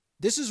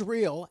This is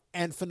real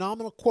and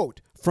phenomenal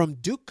quote from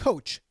Duke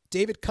coach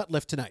David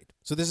Cutcliffe tonight.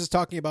 So this is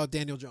talking about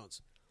Daniel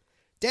Jones.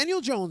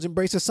 Daniel Jones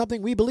embraces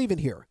something we believe in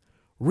here.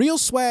 Real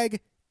swag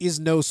is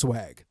no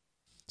swag.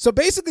 So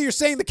basically you're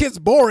saying the kid's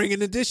boring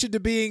in addition to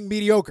being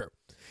mediocre.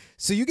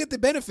 So you get the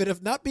benefit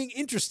of not being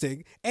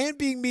interesting and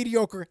being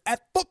mediocre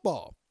at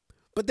football.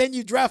 But then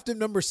you draft him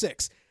number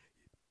 6.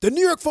 The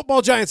New York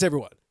Football Giants,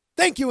 everyone.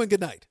 Thank you and good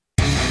night.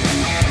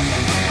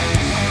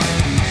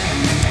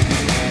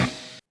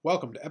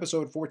 Welcome to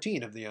episode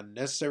 14 of the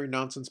Unnecessary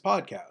Nonsense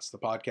Podcast, the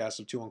podcast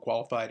of two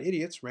unqualified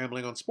idiots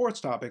rambling on sports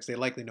topics they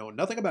likely know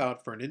nothing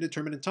about for an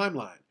indeterminate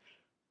timeline.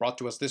 Brought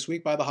to us this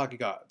week by the hockey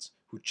gods,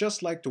 who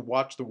just like to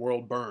watch the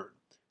world burn.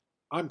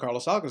 I'm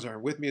Carlos Alcazar,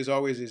 and with me as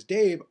always is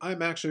Dave.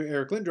 I'm actually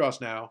Eric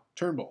Lindros now,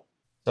 Turnbull.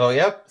 So,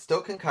 yep,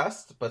 still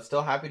concussed, but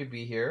still happy to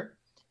be here.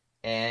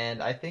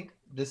 And I think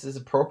this is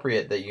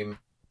appropriate that you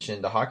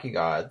mentioned the hockey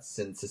gods,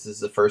 since this is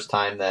the first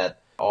time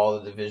that all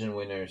the division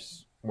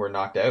winners were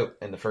knocked out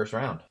in the first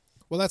round.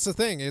 Well, that's the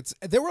thing.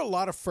 There were a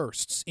lot of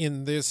firsts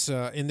in this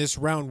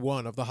round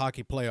one of the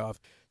hockey playoff.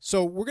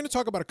 So we're going to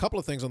talk about a couple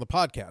of things on the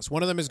podcast.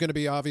 One of them is going to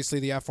be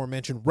obviously the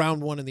aforementioned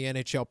round one in the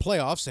NHL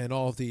playoffs and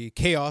all of the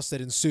chaos that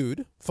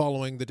ensued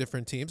following the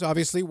different teams.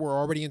 Obviously, we're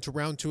already into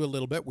round two a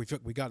little bit.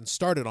 We've gotten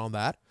started on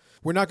that.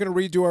 We're not going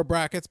to redo our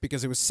brackets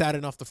because it was sad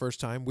enough the first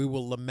time. We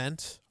will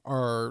lament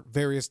our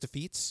various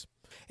defeats.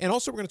 And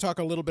also we're going to talk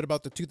a little bit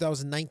about the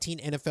 2019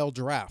 NFL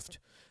Draft.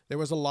 There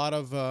was a lot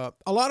of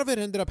it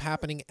ended up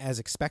happening as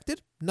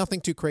expected.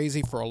 Nothing too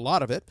crazy for a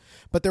lot of it,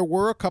 but there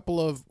were a couple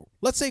of,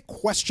 let's say,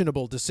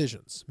 questionable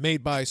decisions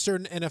made by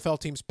certain NFL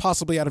teams,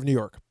 possibly out of New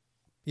York.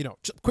 You know,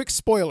 quick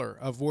spoiler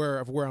of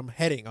where I'm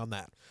heading on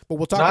that. But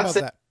we'll talk about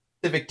that.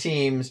 Specific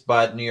teams,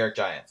 but New York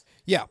Giants.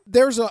 Yeah,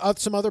 there's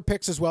some other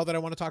picks as well that I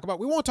want to talk about.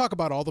 We won't talk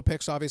about all the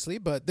picks, obviously,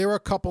 but there are a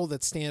couple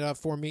that stand out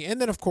for me.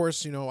 And then, of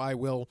course, I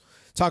will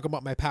talk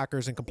about my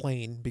Packers and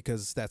complain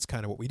because that's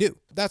kind of what we do.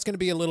 That's going to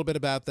be a little bit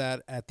about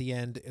that at the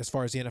end as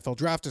far as the NFL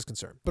draft is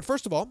concerned. But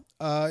first of all,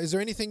 is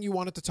there anything you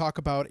wanted to talk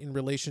about in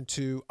relation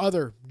to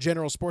other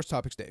general sports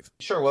topics, Dave?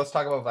 Sure, well, let's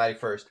talk about Vladdy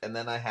first, and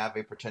then I have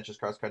a pretentious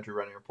cross-country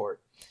running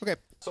report. Okay.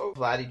 So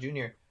Vladdy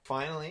Jr.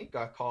 finally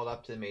got called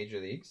up to the major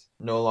leagues.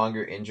 No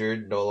longer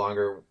injured, no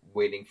longer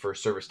waiting for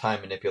service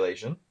time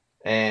manipulation.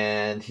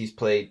 And he's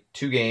played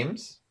 2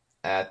 games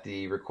at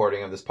the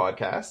recording of this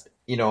podcast.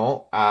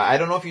 I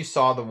don't know if you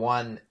saw the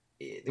one,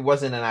 it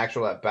wasn't an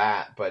actual at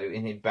bat, but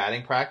in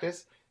batting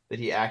practice, that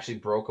he actually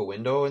broke a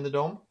window in the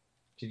dome.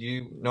 Did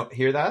you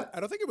hear that? I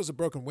don't think it was a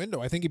broken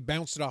window. I think he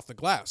bounced it off the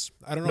glass.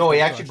 I don't know. No, he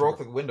actually broke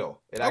the window.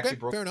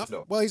 Fair enough.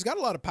 Well, he's got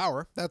a lot of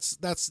power. That's.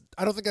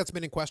 I don't think that's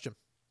been in question.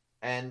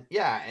 And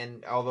yeah,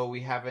 and although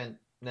we haven't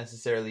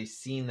necessarily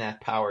seen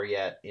that power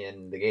yet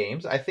in the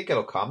games, I think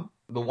it'll come.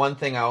 The one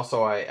thing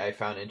I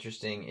found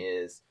interesting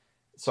is,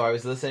 so I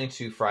was listening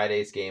to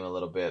Friday's game a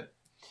little bit,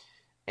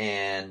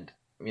 and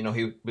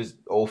he was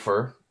 0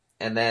 for,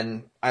 and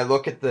then I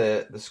look at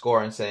the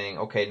score and saying,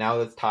 okay, now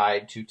that's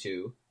tied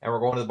 2-2, and we're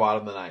going to the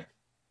bottom of the 9th.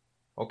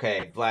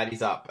 Okay,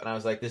 Vladdy's up, and I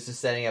was like, this is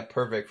setting up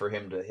perfect for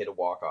him to hit a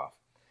walk-off.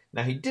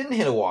 Now, he didn't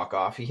hit a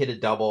walk-off, he hit a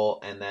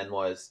double, and then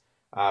was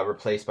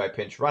replaced by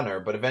pinch runner,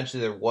 but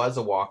eventually there was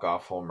a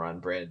walk-off home run,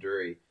 Brandon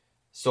Drury.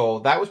 So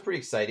that was pretty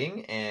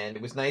exciting, and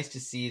it was nice to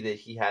see that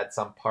he had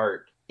some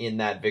part in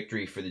that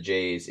victory for the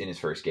Jays in his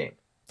first game.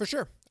 For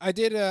sure. I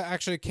did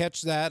actually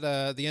catch that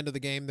at the end of the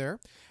game there.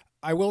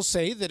 I will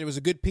say that it was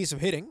a good piece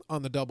of hitting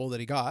on the double that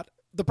he got.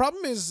 The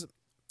problem is,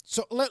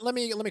 so let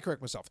me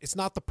correct myself. It's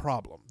not the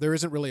problem. There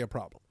isn't really a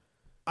problem.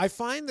 I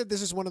find that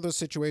this is one of those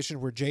situations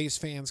where Jays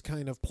fans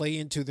kind of play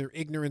into their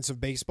ignorance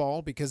of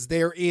baseball, because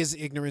there is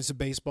ignorance of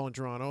baseball in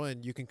Toronto,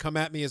 and you can come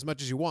at me as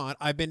much as you want.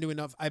 I've been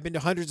to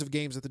hundreds of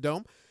games at the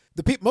Dome.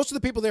 Most of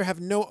the people there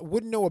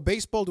wouldn't know a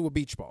baseball to a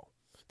beach ball.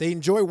 They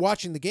enjoy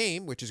watching the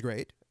game, which is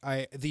great.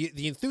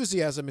 The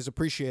enthusiasm is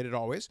appreciated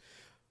always,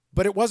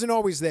 but it wasn't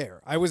always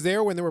there. I was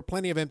there when there were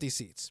plenty of empty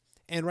seats.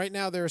 And right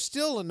now there are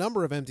still a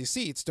number of empty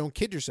seats. Don't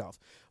kid yourself.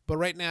 But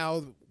right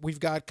now we've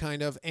got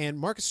and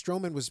Marcus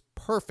Stroman was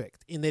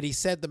perfect in that he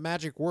said the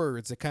magic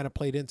words that kind of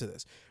played into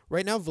this.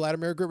 Right now,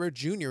 Vladimir Guerrero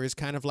Jr. is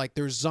kind of like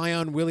their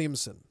Zion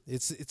Williamson.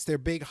 It's their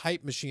big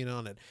hype machine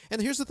on it. And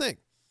here's the thing.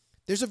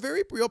 There's a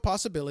very real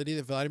possibility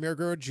that Vladimir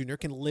Guerrero Jr.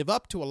 can live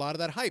up to a lot of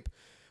that hype.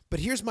 But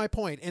here's my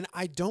point, and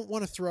I don't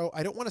want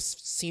to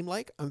seem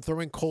like I'm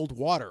throwing cold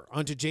water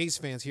onto Jays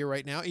fans here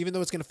right now, even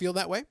though it's going to feel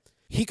that way.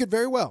 He could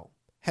very well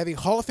have a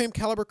Hall of Fame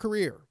caliber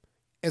career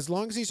as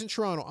long as he's in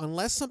Toronto,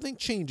 unless something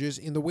changes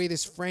in the way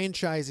this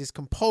franchise is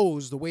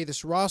composed, the way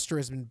this roster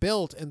has been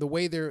built, and the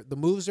way the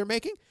moves they're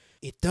making.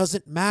 It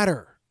doesn't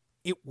matter.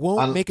 It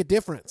won't make a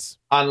difference.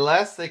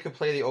 Unless they could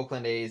play the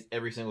Oakland A's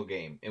every single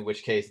game, in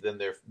which case then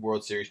they're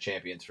World Series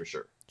champions for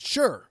sure.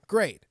 Sure,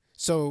 great.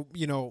 So,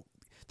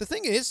 the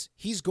thing is,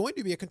 he's going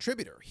to be a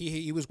contributor.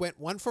 He went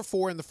 1 for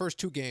 4 in the first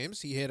 2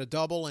 games. He hit a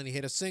double and he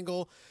hit a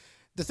single.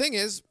 The thing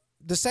is,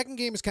 the second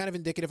game is kind of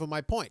indicative of my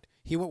point.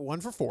 He went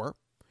 1 for 4.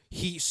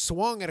 He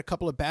swung at a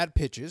couple of bad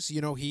pitches.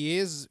 He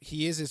is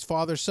his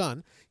father's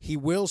son. He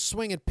will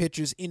swing at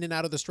pitches in and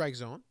out of the strike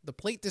zone. The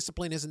plate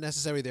discipline isn't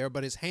necessary there,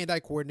 but his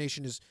hand-eye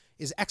coordination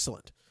is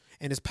excellent,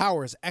 and his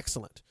power is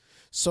excellent.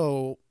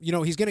 So,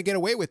 he's going to get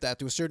away with that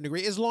to a certain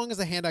degree as long as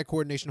the hand-eye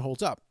coordination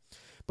holds up.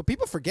 But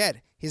people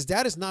forget, his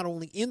dad is not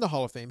only in the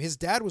Hall of Fame, his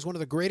dad was one of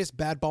the greatest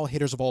bad ball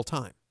hitters of all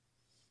time.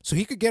 So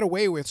he could get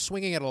away with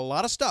swinging at a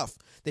lot of stuff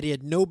that he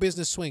had no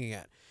business swinging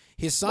at.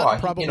 His son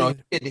probably...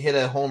 he hit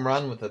a home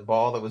run with a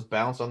ball that was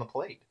bounced on the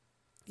plate.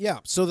 Yeah,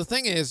 so the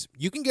thing is,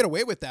 you can get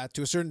away with that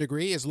to a certain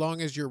degree as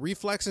long as your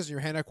reflexes and your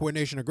hand-eye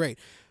coordination are great.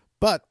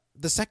 But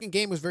the second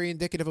game was very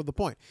indicative of the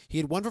point. He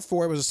had 1 for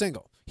 4. It was a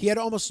single. He had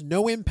almost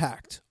no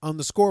impact on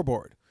the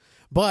scoreboard,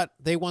 but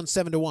they won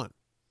 7-1.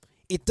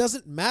 It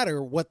doesn't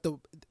matter what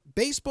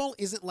baseball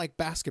isn't like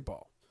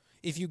basketball.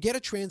 If you get a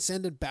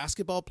transcendent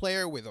basketball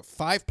player with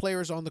 5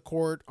 players on the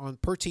court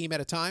per team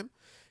at a time,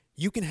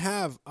 you can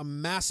have a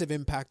massive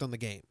impact on the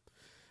game.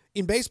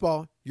 In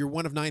baseball, you're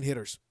one of 9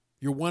 hitters.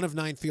 You're one of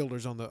 9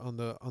 fielders on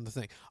the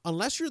thing.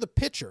 Unless you're the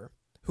pitcher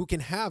who can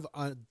have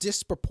a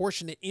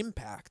disproportionate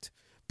impact,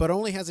 but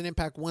only has an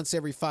impact once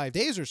every 5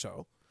 days or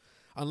so,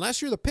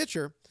 unless you're the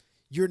pitcher,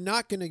 you're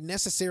not going to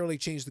necessarily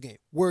change the game.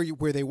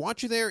 Where they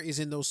want you there is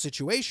in those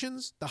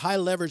situations, the high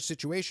leverage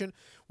situation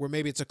where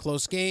maybe it's a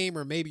close game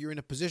or maybe you're in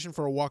a position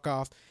for a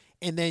walk-off,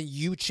 and then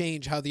you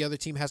change how the other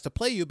team has to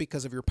play you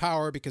because of your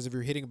power, because of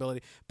your hitting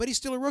ability. But he's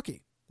still a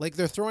rookie. Like,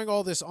 they're throwing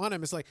all this on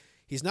him. It's like,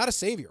 he's not a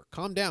savior.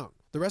 Calm down.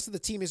 The rest of the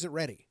team isn't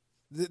ready.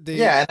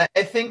 Yeah, and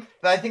I think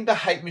the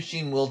hype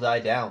machine will die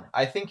down.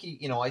 I think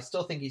I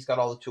still think he's got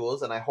all the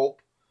tools, and I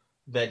hope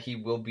that he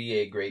will be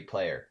a great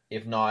player,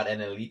 if not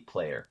an elite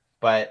player.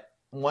 But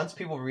once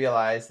people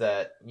realize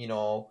that,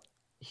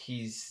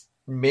 he's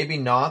maybe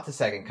not the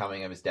second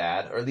coming of his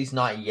dad, or at least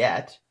not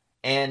yet,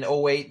 and oh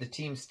wait, the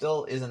team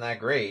still isn't that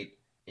great,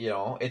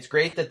 it's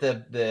great that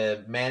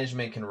the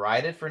management can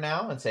ride it for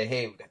now and say,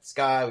 hey, we got this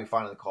guy, we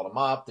finally called him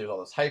up, there's all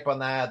this hype on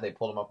that, they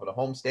pulled him up at a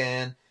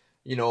homestand,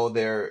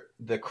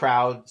 the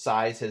crowd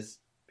size has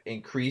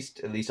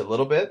increased at least a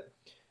little bit,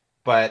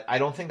 but I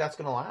don't think that's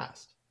going to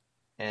last.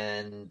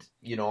 And,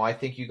 I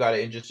think you got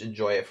to just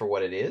enjoy it for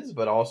what it is,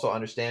 but also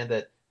understand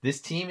that this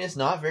team is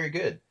not very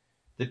good.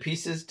 The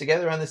pieces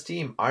together on this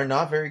team are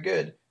not very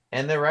good,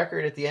 and their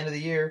record at the end of the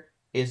year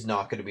is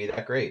not going to be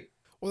that great.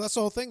 Well, that's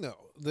the whole thing,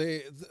 though.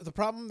 The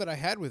problem that I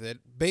had with it,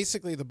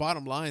 basically the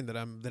bottom line that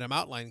I'm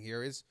outlining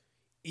here is,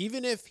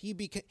 even if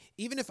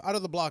out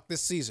of the block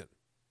this season,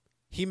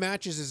 he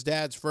matches his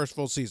dad's first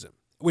full season,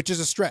 which is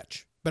a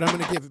stretch. But I'm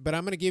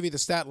going to give you the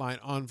stat line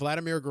on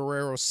Vladimir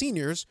Guerrero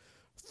Sr.'s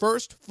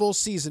first full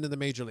season in the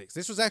major leagues.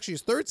 This was actually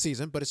his 3rd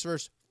season, but his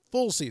first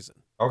full season.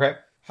 Okay.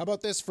 How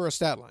about this for a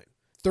stat line?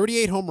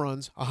 38 home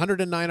runs,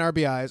 109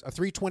 RBIs, a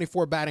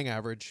 324 batting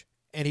average,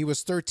 and he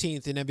was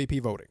 13th in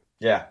MVP voting.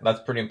 Yeah, that's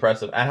pretty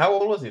impressive. And how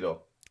old was he,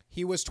 though?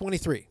 He was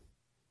 23.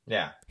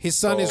 Yeah. His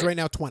son is right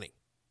now 20.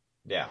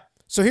 Yeah.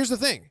 So here's the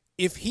thing.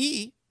 If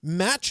he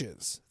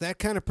matches that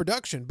kind of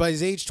production by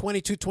his age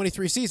 22,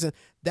 23 season,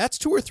 that's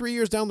 2 or 3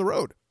 years down the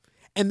road.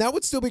 And that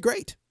would still be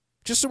great.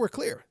 Just so we're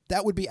clear,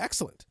 that would be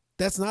excellent.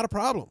 That's not a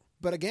problem.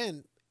 But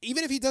again,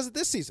 even if he does it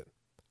this season,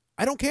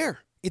 I don't care.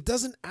 It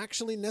doesn't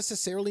actually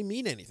necessarily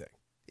mean anything.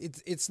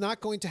 It's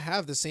not going to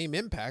have the same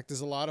impact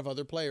as a lot of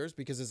other players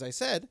because, as I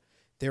said,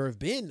 there have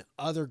been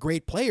other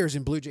great players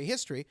in Blue Jay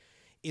history.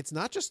 It's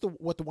not just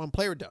what the one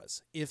player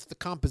does. If the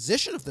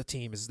composition of the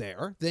team is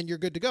there, then you're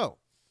good to go.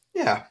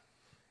 Yeah.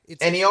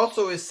 And he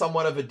also is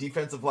somewhat of a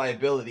defensive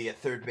liability at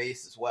third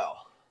base as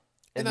well.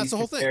 And that's the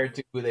whole thing. Compared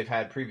to who they've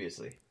had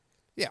previously.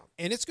 Yeah.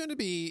 And it's going to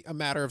be a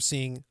matter of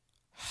seeing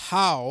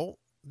how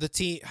the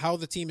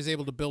team is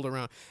able to build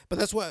around. But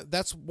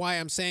that's why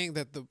I'm saying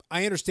that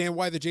I understand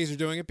why the Jays are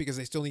doing it, because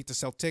they still need to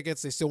sell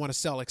tickets. They still want to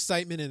sell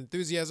excitement and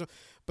enthusiasm.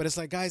 But it's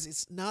like, guys,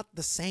 it's not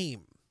the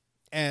same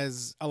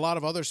as a lot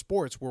of other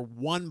sports where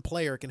one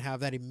player can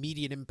have that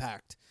immediate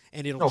impact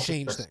and it'll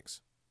change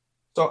things.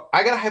 So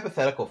I got a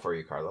hypothetical for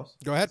you, Carlos.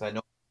 Go ahead. I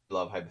know you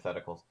love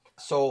hypotheticals.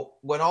 So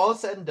when all is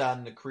said and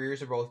done, the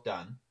careers are both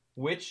done,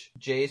 which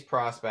Jays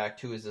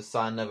prospect, who is the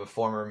son of a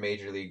former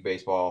Major League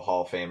Baseball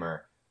Hall of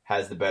Famer,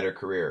 has the better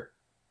career?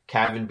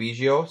 Cavan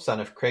Biggio, son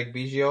of Craig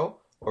Biggio,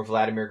 or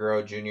Vladimir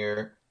Guerrero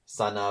Jr.,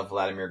 son of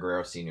Vladimir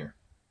Guerrero Sr.?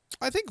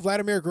 I think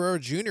Vladimir Guerrero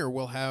Jr.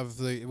 will have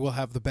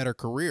the better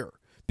career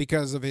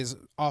because of his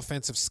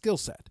offensive skill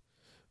set.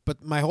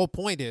 But my whole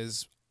point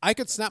is, I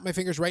could snap my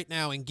fingers right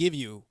now and give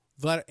you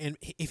Vlad, and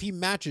if he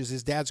matches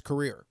his dad's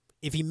career,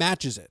 if he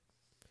matches it,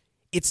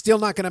 it's still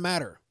not going to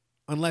matter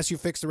unless you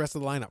fix the rest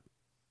of the lineup.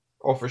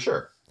 Oh, for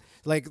sure.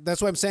 Like,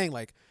 that's what I'm saying.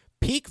 Like,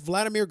 peak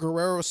Vladimir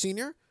Guerrero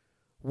Sr.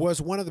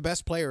 was one of the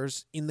best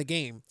players in the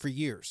game for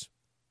years.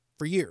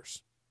 For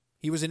years.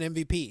 He was an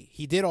MVP.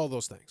 He did all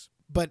those things.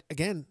 But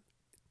again,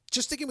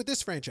 just sticking with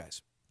this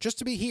franchise, just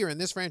to be here in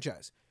this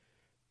franchise,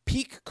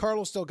 peak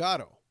Carlos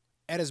Delgado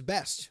at his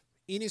best,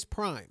 in his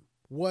prime,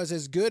 was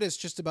as good as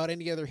just about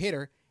any other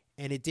hitter,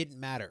 and it didn't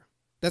matter.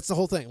 That's the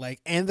whole thing. Like,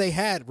 and they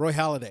had Roy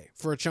Halladay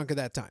for a chunk of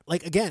that time.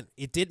 Like, again,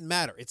 it didn't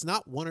matter. It's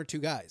not one or two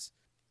guys.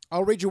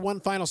 I'll read you one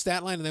final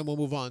stat line and then we'll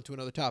move on to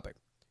another topic.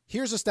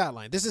 Here's a stat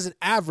line. This is an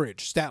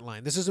average stat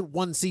line. This isn't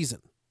one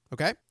season.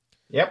 Okay?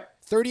 Yep.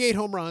 38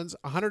 home runs,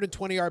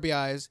 120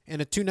 RBIs,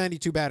 and a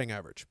 292 batting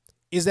average.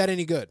 Is that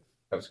any good?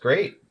 That was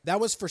great. That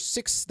was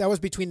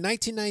between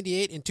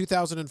 1998 and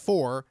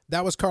 2004.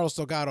 That was Carlos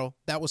Delgado.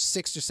 That was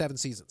 6 or 7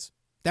 seasons.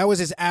 That was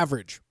his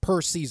average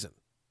per season.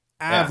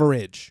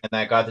 Average. Yeah. And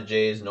that got the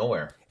Jays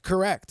nowhere.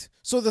 Correct.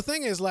 So the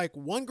thing is, like,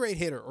 one great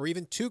hitter or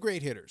even 2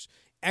 great hitters,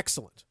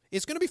 excellent.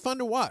 It's going to be fun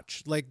to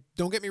watch. Like,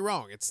 don't get me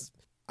wrong.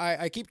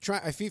 I keep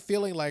trying. I keep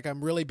feeling like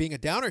I'm really being a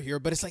downer here,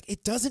 but it's like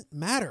it doesn't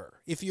matter.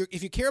 If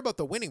you care about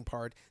the winning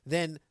part,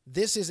 then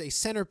this is a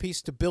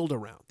centerpiece to build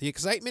around. The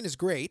excitement is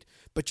great,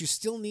 but you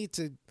still need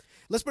to.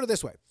 Let's put it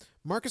this way: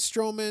 Marcus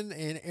Stroman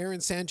and Aaron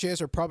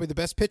Sanchez are probably the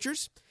best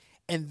pitchers,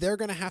 and they're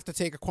going to have to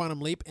take a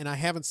quantum leap. And I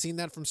haven't seen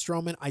that from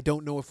Stroman. I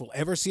don't know if we'll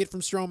ever see it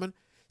from Stroman.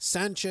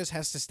 Sanchez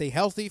has to stay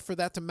healthy for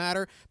that to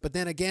matter. But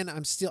then again,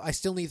 I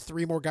still need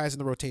 3 more guys in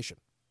the rotation,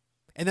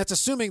 and that's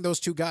assuming those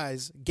 2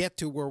 guys get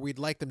to where we'd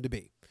like them to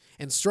be.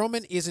 And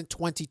Stroman isn't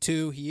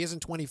 22. He isn't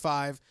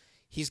 25.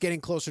 He's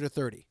getting closer to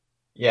 30.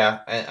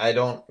 Yeah, I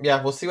don't.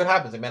 Yeah, we'll see what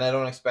happens. I mean, I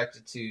don't expect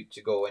it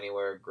to go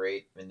anywhere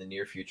great in the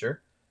near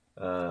future.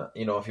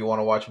 If you want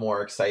to watch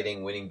more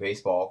exciting winning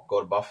baseball,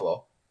 go to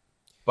Buffalo.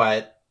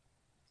 But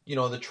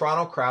the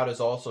Toronto crowd has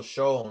also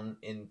shown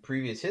in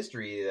previous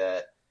history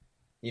that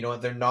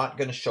they're not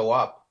going to show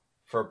up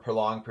for a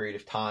prolonged period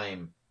of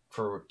time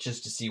for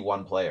just to see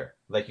one player.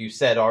 Like you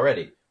said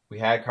already, we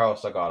had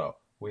Carlos Delgado,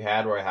 we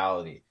had Roy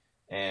Halladay.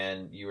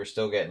 And you were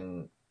still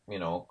getting,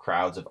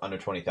 crowds of under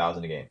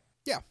 20,000 a game.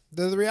 Yeah.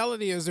 The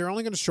reality is they're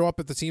only going to show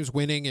up if the team's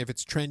winning, if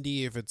it's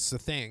trendy, if it's a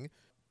thing.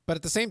 But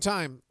at the same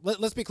time,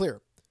 let's be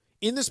clear.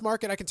 In this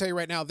market, I can tell you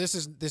right now, this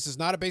is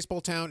not a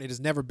baseball town. It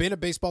has never been a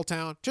baseball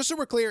town. Just so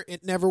we're clear,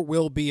 it never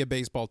will be a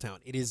baseball town.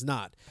 It is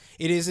not.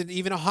 It isn't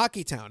even a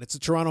hockey town. It's a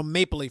Toronto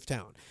Maple Leaf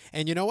town.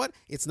 And you know what?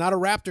 It's not a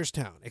Raptors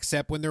town,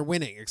 except when they're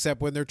winning,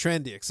 except when they're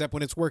trendy, except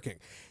when it's working.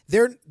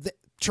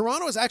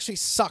 Toronto actually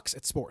sucks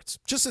at sports,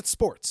 just at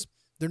sports.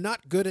 They're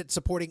not good at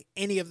supporting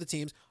any of the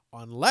teams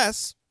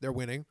unless they're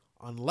winning,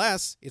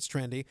 unless it's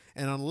trendy,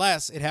 and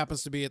unless it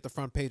happens to be at the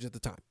front page at the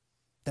time.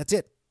 That's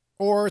it.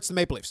 Or it's the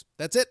Maple Leafs.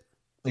 That's it.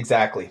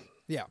 Exactly.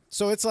 Yeah.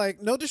 So it's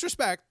like, no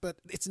disrespect, but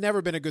it's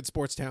never been a good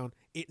sports town.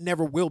 It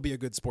never will be a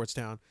good sports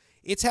town.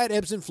 It's had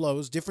ebbs and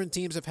flows. Different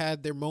teams have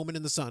had their moment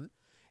in the sun,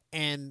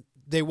 and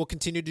they will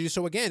continue to do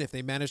so again if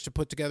they manage to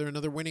put together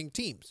another winning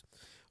teams.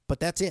 But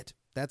that's it.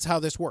 That's how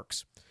this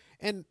works.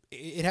 And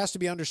it has to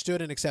be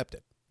understood and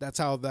accepted. That's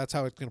how it's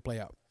going to play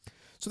out.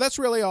 So that's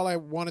really all I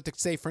wanted to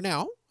say for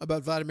now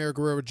about Vladimir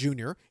Guerrero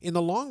Jr. In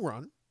the long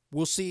run,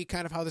 we'll see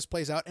kind of how this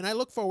plays out, and I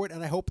look forward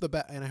and I hope for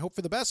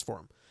the best for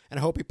him,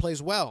 and I hope he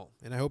plays well,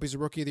 and I hope he's a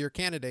Rookie of the Year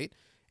candidate,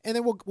 and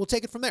then we'll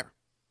take it from there.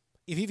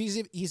 If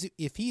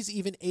he's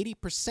even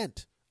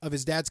 80% of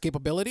his dad's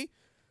capability,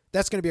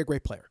 that's going to be a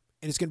great player,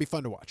 and it's going to be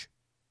fun to watch.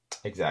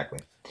 Exactly.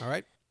 All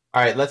right.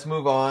 All right, let's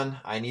move on.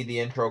 I need the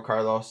intro,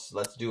 Carlos.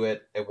 Let's do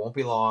it. It won't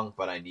be long,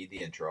 but I need the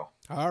intro.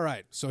 All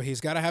right. So he's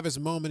got to have his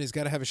moment. He's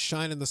got to have his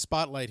shine in the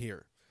spotlight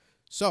here.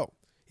 So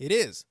it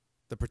is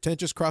the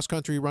Pretentious Cross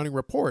Country Running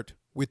Report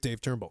with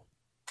Dave Turnbull.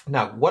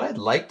 Now, what I'd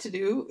like to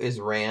do is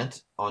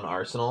rant on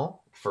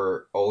Arsenal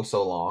for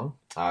so long,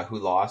 who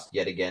lost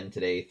yet again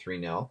today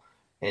 3-0,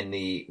 and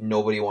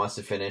nobody wants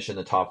to finish in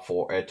the top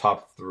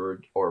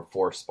 3rd or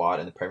 4th spot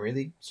in the Premier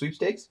League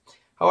sweepstakes.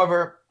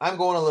 However, I'm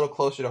going a little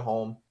closer to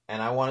home.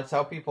 And I want to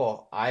tell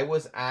people, I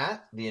was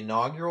at the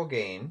inaugural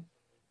game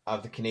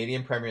of the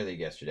Canadian Premier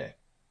League yesterday.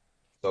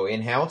 So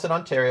in Hamilton,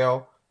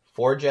 Ontario,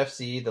 Forge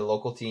FC, the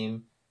local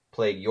team,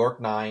 played York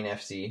 9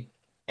 FC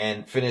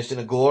and finished in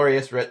a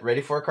glorious,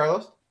 ready for it,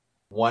 Carlos?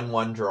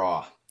 1-1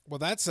 draw. Well,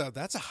 that's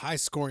a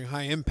high-scoring,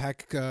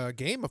 high-impact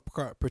game of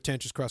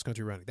pretentious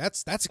cross-country running.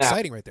 That's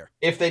exciting right there.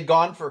 If they'd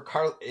gone for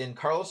in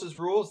Carlos's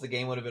rules, the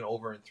game would have been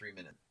over in 3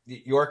 minutes.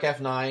 The York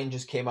F9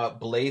 just came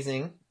out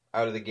blazing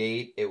out of the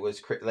gate. It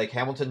was like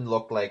Hamilton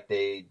looked like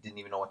they didn't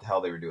even know what the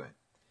hell they were doing.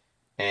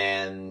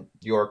 And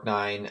York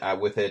 9,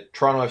 with a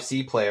Toronto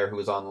FC player who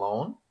was on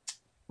loan,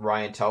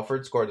 Ryan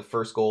Telford, scored the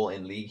first goal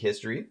in league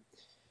history.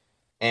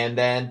 And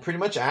then pretty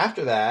much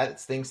after that,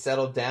 things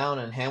settled down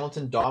and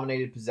Hamilton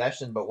dominated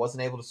possession but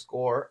wasn't able to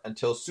score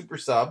until super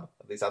sub,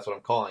 at least that's what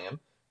I'm calling him,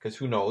 because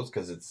who knows,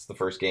 because it's the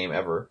first game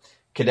ever.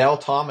 Cadell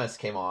Thomas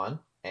came on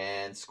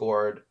and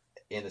scored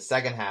in the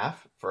second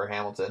half for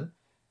Hamilton.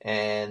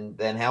 And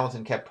then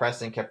Hamilton kept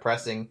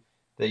pressing.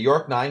 The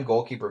York 9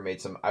 goalkeeper made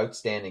some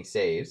outstanding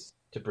saves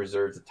to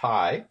preserve the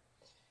tie.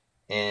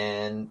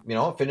 And,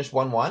 it finished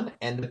 1-1.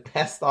 And the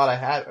best thought I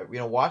had,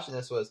 watching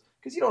this was,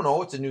 because you don't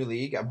know, it's a new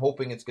league. I'm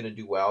hoping it's going to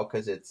do well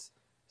because its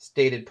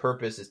stated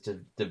purpose is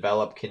to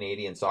develop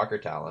Canadian soccer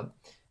talent.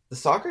 The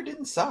soccer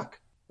didn't suck.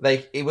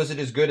 Like, was it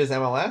as good as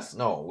MLS?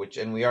 No,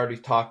 and we already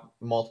talked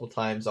multiple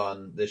times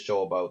on this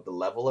show about the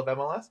level of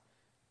MLS.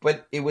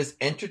 But it was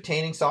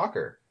entertaining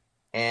soccer.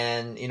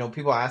 And,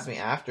 people asked me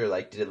after,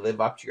 like, did it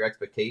live up to your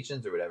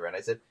expectations or whatever? And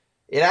I said,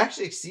 it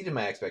actually exceeded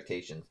my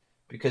expectations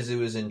because it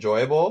was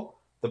enjoyable.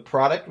 The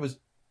product was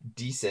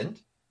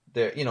decent.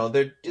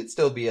 there did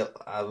still be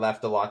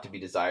left a lot to be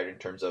desired in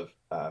terms of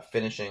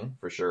finishing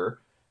for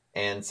sure,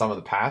 and some of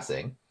the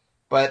passing.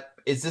 But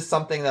is this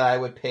something that I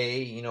would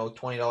pay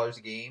 $20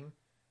 a game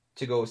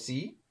to go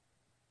see?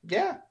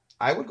 Yeah,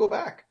 I would go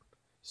back.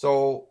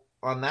 So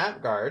on that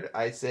regard,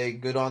 I say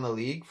good on the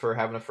league for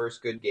having a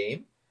first good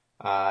game.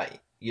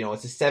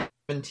 It's a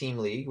 7-team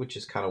league, which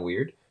is kind of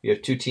weird. You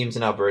have 2 teams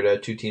in Alberta,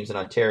 2 teams in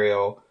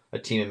Ontario, a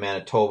team in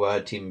Manitoba,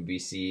 a team in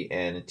BC,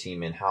 and a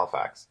team in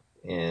Halifax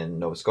in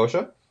Nova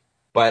Scotia.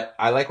 But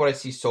I like what I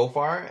see so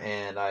far,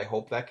 and I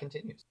hope that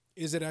continues.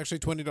 Is it actually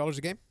 $20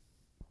 a game?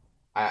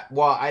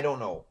 I don't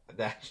know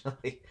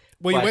actually.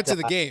 Well, you went to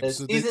the game. The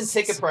season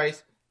ticket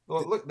price.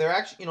 Well, look, they're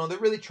actually, they're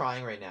really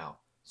trying right now.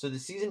 So the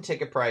season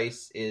ticket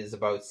price is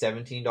about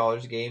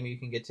 $17 a game you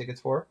can get tickets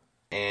for,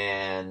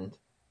 and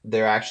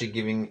they're actually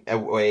giving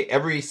away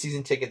every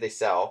season ticket they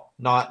sell,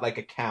 not like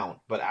a count,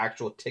 but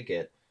actual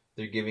ticket.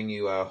 They're giving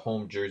you a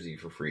home jersey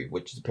for free,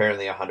 which is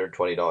apparently a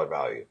 $120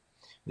 value.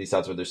 At least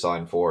that's what they're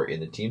selling for in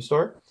the team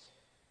store.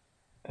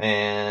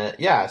 And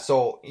yeah,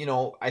 so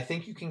I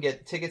think you can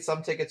get tickets.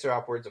 Some tickets are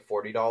upwards of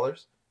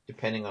 $40,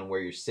 depending on where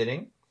you're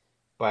sitting.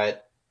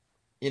 But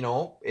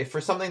if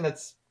for something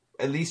that's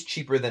at least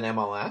cheaper than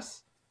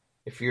MLS,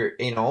 if you're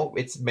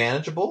it's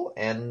manageable,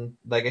 and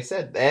like I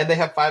said, and they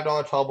have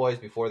 $5 tall boys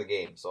before the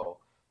game, so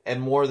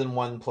and more than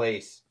one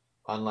place,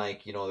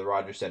 unlike the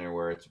Rogers Center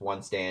where it's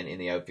one stand in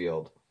the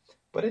outfield.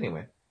 But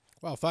anyway.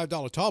 Well,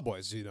 $5 tall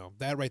boys,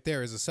 that right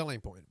there is a selling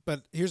point.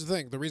 But here's the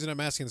thing: the reason I'm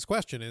asking this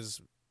question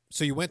is,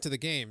 so you went to the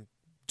game.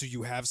 Do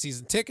you have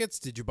season tickets?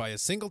 Did you buy a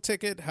single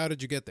ticket? How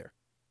did you get there?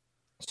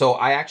 So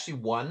I actually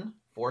won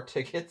 4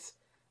 tickets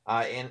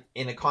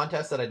in a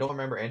contest that I don't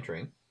remember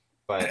entering,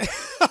 but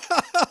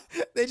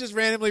they just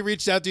randomly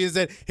reached out to you and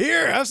said,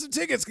 "Here, have some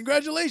tickets.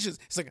 Congratulations!"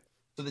 It's like,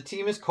 so the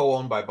team is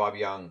co-owned by Bob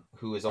Young,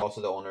 who is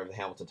also the owner of the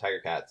Hamilton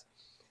Tiger Cats.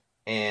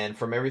 And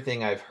from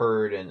everything I've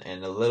heard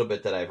and a little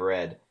bit that I've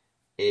read,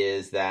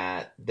 is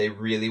that they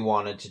really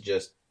wanted to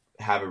just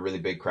have a really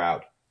big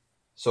crowd.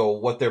 So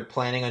what they're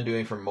planning on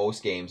doing for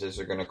most games is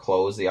they're going to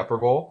close the upper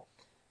bowl.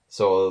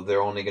 So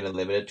they're only going to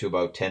limit it to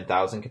about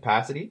 10,000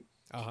 capacity.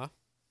 Uh-huh.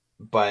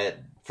 But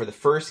for the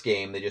first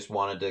game, they just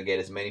wanted to get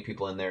as many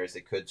people in there as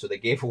they could. So they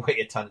gave away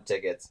a ton of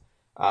tickets.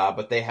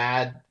 But they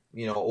had,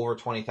 over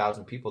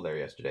 20,000 people there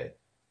yesterday,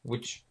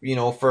 which,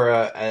 for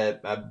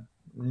a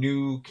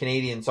new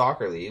Canadian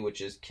soccer league,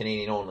 which is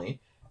Canadian only.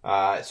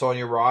 So on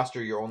your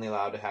roster, you're only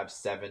allowed to have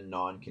 7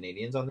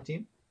 non-Canadians on the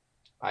team.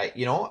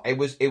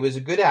 It was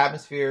a good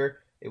atmosphere.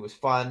 It was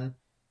fun.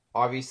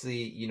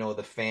 Obviously,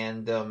 the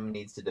fandom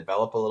needs to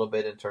develop a little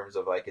bit in terms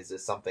of is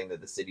this something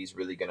that the city's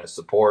really going to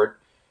support?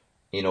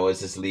 Is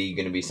this league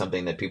going to be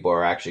something that people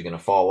are actually going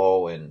to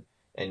follow and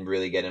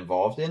really get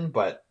involved in?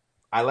 But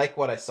I like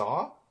what I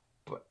saw,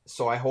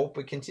 so I hope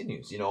it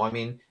continues.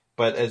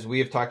 But as we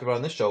have talked about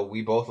on this show,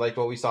 we both liked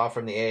what we saw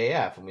from the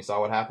AAF, and we saw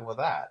what happened with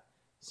that.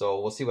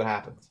 So we'll see what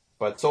happens.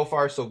 But so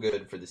far, so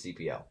good for the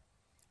CPL.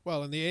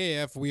 Well, in the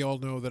AAF, we all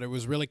know that it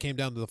really came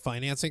down to the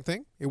financing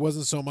thing. It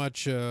wasn't so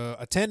much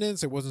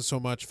attendance. It wasn't so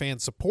much fan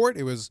support.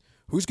 It was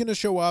who's going to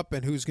show up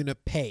and who's going to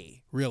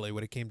pay, really,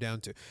 what it came down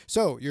to.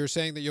 So you're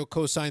saying that you'll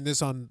co-sign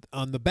this on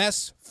the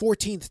best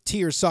 14th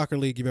tier soccer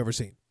league you've ever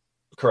seen?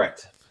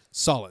 Correct.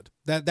 Solid.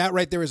 That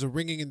right there is a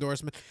ringing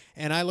endorsement.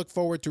 And I look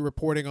forward to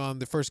reporting on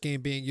the first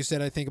game being, you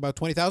said, I think about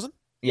 20,000?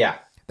 Yeah.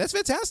 That's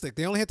fantastic.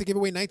 They only had to give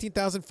away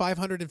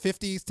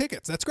 19,550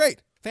 tickets. That's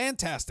great.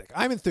 Fantastic.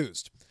 I'm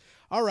enthused.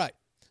 All right.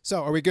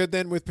 So are we good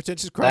then with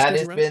Pretentious Cross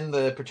Country Running? That has been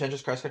the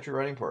Pretentious Cross Country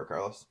Running Report,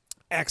 Carlos.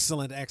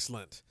 Excellent,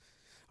 excellent.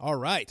 All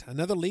right.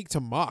 Another league to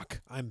mock.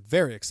 I'm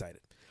very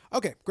excited.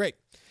 Okay, great.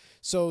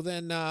 So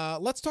then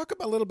let's talk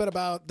a little bit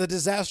about the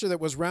disaster that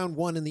was round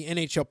 1 in the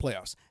NHL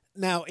playoffs.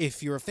 Now,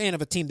 if you're a fan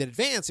of a team that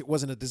advanced, it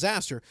wasn't a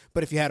disaster.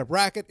 But if you had a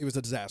bracket, it was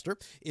a disaster.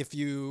 If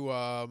you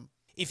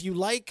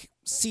like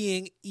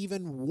seeing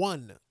even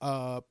one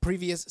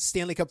previous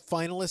Stanley Cup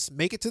finalist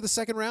make it to the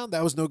second round,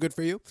 that was no good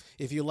for you.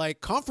 If you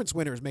like conference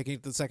winners making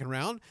it to the second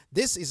round,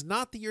 this is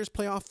not the year's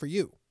playoff for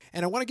you.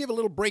 And I want to give a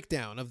little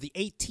breakdown of the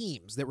 8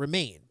 teams that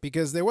remain,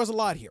 because there was a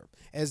lot here.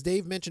 As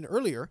Dave mentioned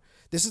earlier,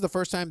 this is the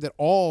first time that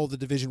all the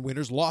division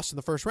winners lost in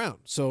the first round.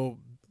 So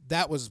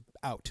that was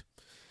out.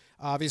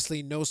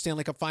 Obviously, no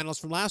Stanley Cup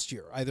finalists from last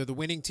year. Either the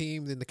winning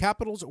team in the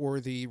Capitals or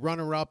the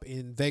runner-up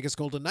in Vegas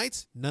Golden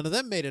Knights. None of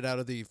them made it out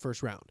of the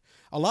first round.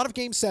 A lot of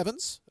Game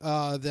 7s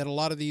that a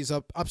lot of these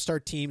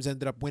upstart teams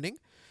ended up winning.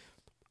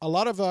 A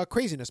lot of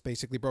craziness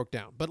basically broke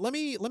down. But let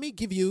me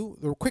give you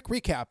a quick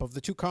recap of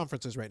the 2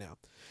 conferences right now.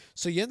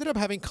 So you ended up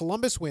having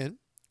Columbus win.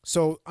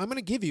 So I'm going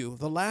to give you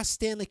the last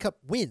Stanley Cup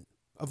win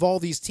of all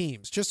these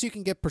teams, just so you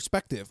can get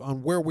perspective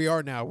on where we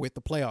are now with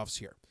the playoffs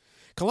here.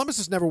 Columbus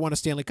has never won a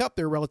Stanley Cup.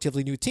 They're a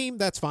relatively new team.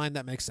 That's fine.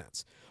 That makes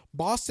sense.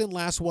 Boston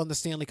last won the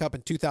Stanley Cup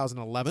in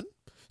 2011,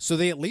 so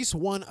they at least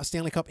won a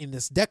Stanley Cup in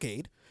this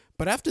decade,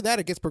 but after that,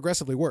 it gets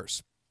progressively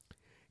worse.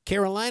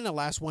 Carolina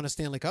last won a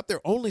Stanley Cup,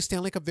 their only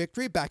Stanley Cup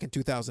victory back in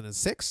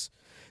 2006.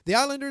 The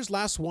Islanders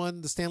last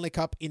won the Stanley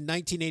Cup in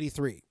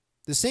 1983,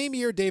 the same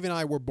year Dave and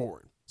I were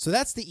born. So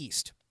that's the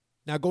East.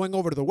 Now, going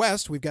over to the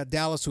West, we've got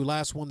Dallas, who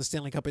last won the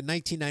Stanley Cup in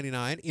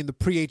 1999 in the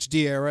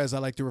pre-HD era, as I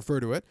like to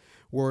refer to it,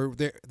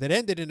 that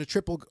ended in a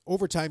triple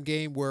overtime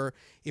game where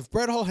if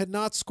Brett Hull had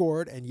not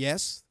scored, and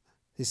yes,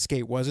 his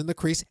skate was in the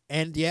crease,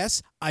 and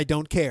yes, I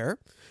don't care,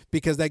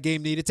 because that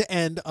game needed to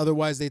end,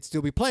 otherwise they'd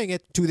still be playing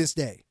it to this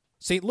day.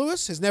 St.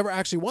 Louis has never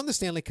actually won the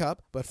Stanley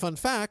Cup, but fun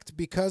fact,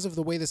 because of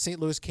the way that St.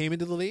 Louis came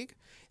into the league,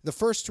 the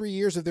first 3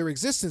 years of their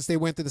existence, they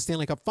went to the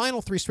Stanley Cup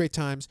Final 3 straight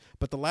times,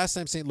 but the last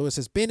time St. Louis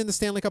has been in the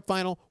Stanley Cup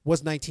Final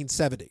was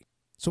 1970.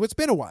 So it's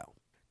been a while.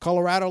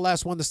 Colorado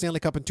last won the Stanley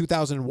Cup in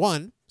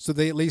 2001, so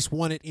they at least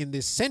won it in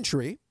this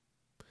century.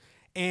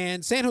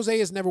 And San Jose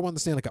has never won the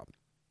Stanley Cup.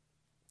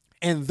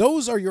 And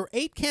those are your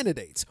 8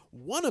 candidates.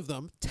 One of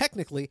them,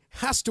 technically,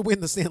 has to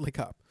win the Stanley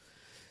Cup.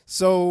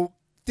 So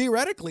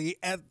theoretically,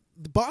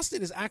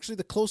 Boston is actually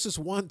the closest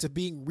one to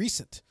being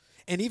recent.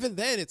 And even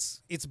then,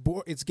 it's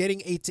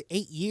getting 8 to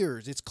 8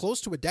 years. It's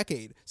close to a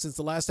decade since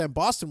the last time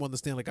Boston won the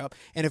Stanley Cup.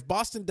 And if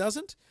Boston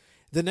doesn't,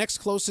 the next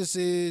closest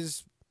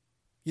is,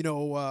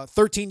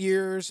 13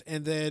 years.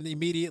 And then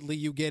immediately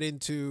you get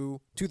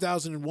into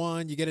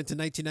 2001, you get into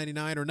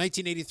 1999 or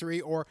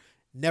 1983 or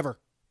never.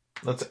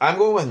 I'm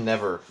going with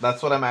never.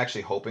 That's what I'm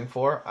actually hoping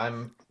for. I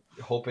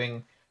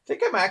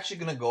think I'm actually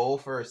going to go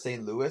for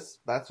St. Louis.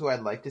 That's who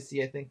I'd like to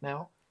see, I think,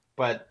 now.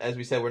 But as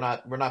we said, we're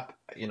not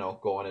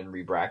going and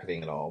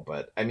re-bracketing it all.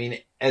 But I mean,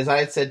 as I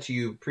had said to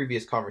you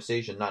previous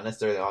conversation, not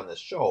necessarily on this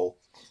show,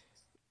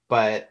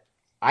 but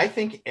I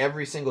think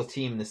every single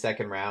team in the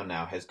second round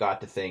now has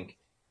got to think,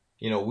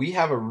 we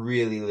have a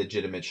really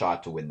legitimate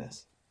shot to win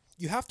this.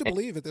 You have to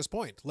believe at this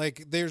point.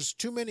 Like, there's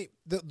too many.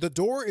 The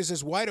door is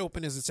as wide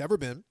open as it's ever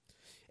been.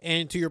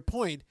 And to your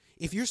point,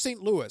 if you're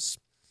St. Louis,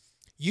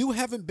 you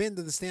haven't been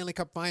to the Stanley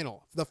Cup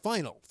final,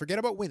 forget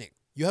about winning.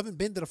 You haven't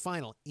been to the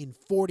final in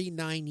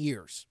 49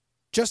 years.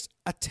 Just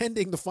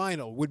attending the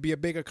final would be a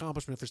big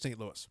accomplishment for St.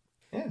 Louis.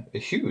 Yeah,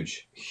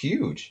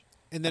 huge.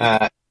 And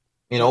then,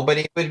 but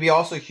it would be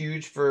also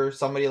huge for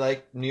somebody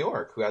like New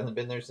York, who hasn't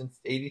been there since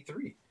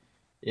 '83.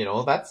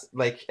 That's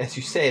like, as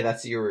you say,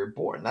 that's the year we were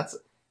born.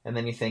 And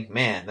then you think,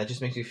 man, that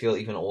just makes me feel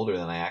even older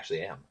than I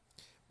actually am.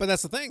 But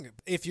that's the thing.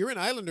 If you're an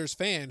Islanders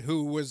fan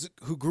who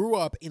grew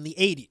up in the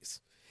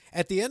 80s,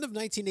 at the end of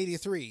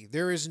 1983,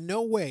 there is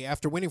no way,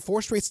 after winning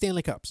 4 straight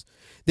Stanley Cups,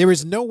 there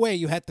is no way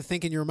you had to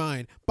think in your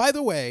mind, by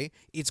the way,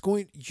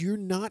 you're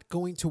not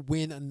going to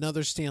win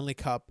another Stanley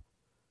Cup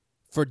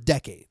for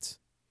decades.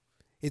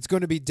 It's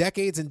going to be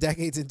decades and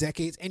decades and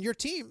decades, and your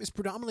team is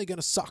predominantly going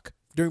to suck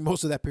during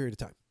most of that period of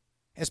time.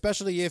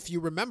 Especially if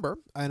you remember,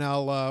 and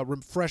I'll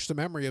refresh the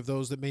memory of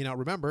those that may not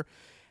remember,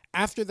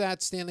 after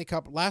that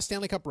last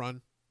Stanley Cup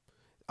run,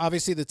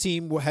 obviously the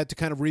team had to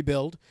kind of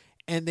rebuild.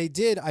 And they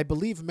did, I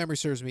believe, if memory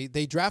serves me,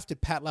 they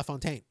drafted Pat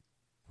LaFontaine,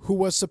 who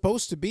was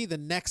supposed to be the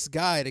next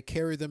guy to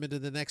carry them into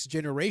the next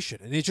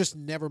generation. And it just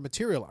never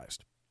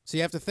materialized. So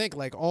you have to think,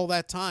 like, all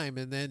that time,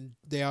 and then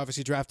they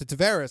obviously drafted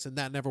Tavares, and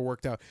that never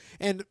worked out.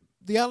 And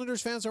the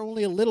Islanders fans are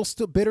only a little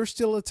still bitter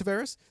still at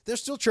Tavares. They're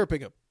still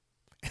chirping him.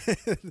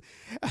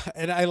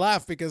 And I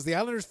laugh because the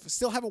Islanders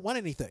still haven't won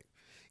anything.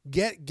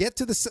 Get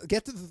to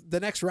the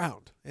next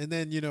round, and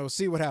then,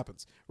 see what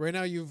happens. Right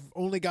now, you've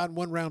only gotten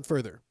one round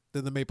further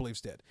than the Maple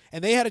Leafs did.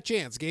 And they had a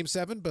chance, Game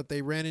 7, but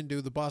they ran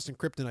into the Boston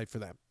Kryptonite for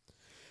them.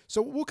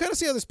 So we'll kind of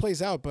see how this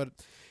plays out. But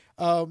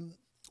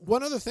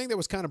one other thing that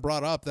was kind of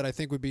brought up that I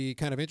think would be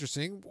kind of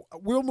interesting,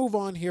 we'll move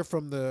on here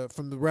from the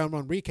round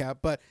 1 recap,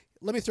 but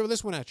let me throw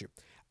this one at you.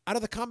 Out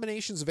of the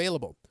combinations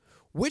available,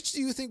 which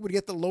do you think would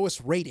get the lowest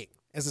rating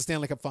as the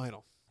Stanley Cup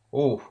final?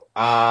 Oh,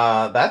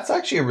 that's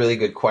actually a really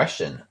good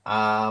question.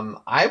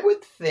 I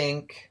would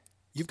think...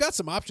 You've got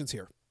some options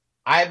here.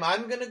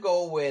 I'm going to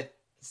go with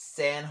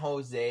San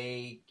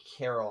Jose,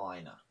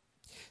 Carolina.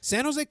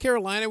 San Jose,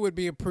 Carolina would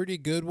be a pretty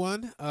good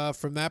one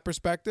from that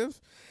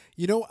perspective.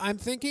 I'm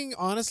thinking,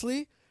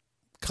 honestly,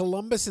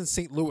 Columbus and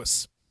St.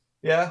 Louis.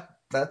 Yeah,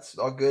 that's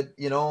all good.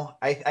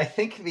 I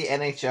think the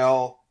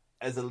NHL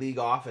as a league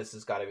office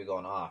has got to be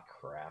going, oh,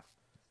 crap.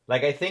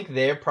 Like, I think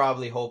they're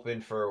probably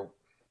hoping for,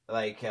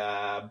 like,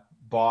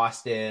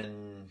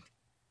 Boston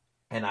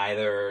and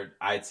either,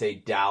 I'd say,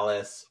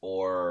 Dallas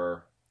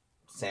or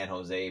San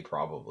Jose,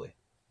 probably.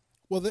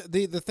 Well,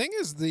 the thing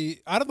is,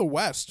 out of the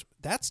West,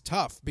 that's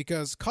tough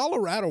because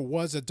Colorado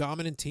was a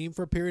dominant team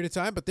for a period of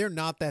time, but they're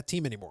not that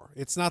team anymore.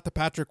 It's not the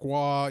Patrick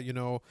Waugh,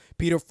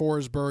 Peter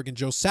Forsberg and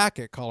Joe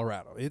Sakic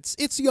Colorado.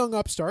 It's young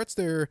upstarts.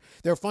 They're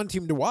a fun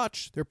team to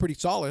watch. They're pretty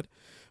solid,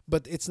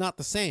 but it's not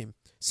the same.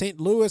 St.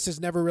 Louis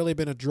has never really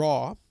been a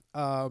draw.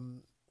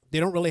 They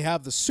don't really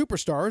have the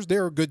superstars.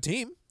 They're a good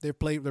team. They're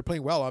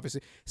playing well,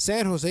 obviously.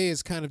 San Jose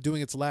is kind of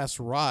doing its last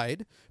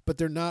ride, but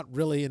they're not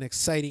really an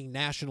exciting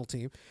national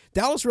team.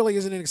 Dallas really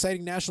isn't an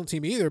exciting national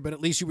team either, but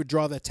at least you would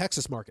draw that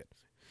Texas market.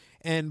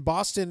 And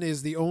Boston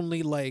is the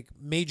only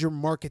major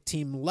market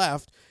team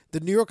left.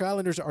 The New York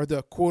Islanders are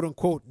the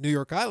quote-unquote New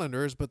York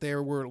Islanders, but they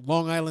were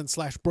Long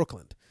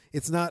Island/Brooklyn.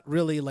 It's not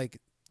really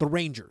like the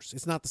Rangers.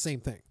 It's not the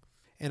same thing.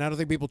 And I don't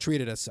think people treat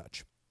it as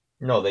such.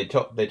 No, they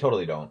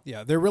totally don't.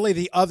 Yeah, they're really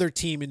the other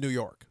team in New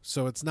York,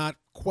 so it's not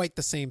quite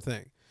the same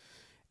thing.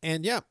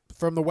 And yeah,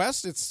 from the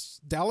West, it's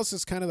Dallas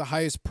is kind of the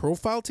highest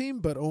profile team,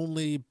 but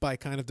only by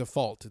kind of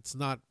default. It's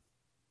not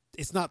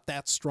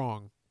that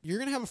strong. You're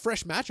going to have a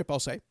fresh matchup, I'll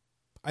say.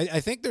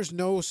 I think there's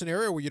no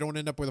scenario where you don't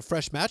end up with a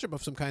fresh matchup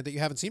of some kind that you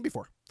haven't seen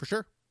before, for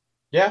sure.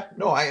 Yeah,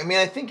 no, I mean,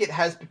 I think it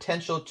has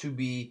potential to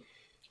be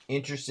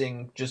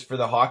interesting just for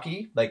the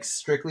hockey, like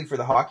strictly for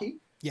the hockey.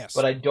 Yes.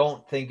 But I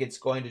don't think it's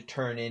going to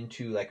turn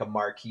into like a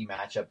marquee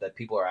matchup that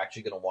people are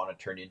actually going to want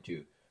to turn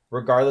into,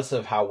 regardless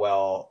of how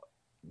well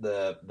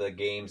the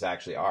games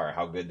actually are,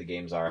 how good the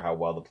games are, how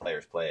well the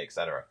players play,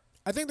 etc.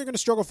 I think they're going to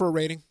struggle for a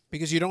rating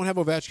because you don't have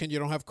Ovechkin, you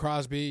don't have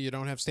Crosby, you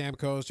don't have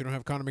Stamkos, you don't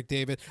have Connor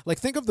McDavid. Like,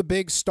 think of the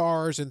big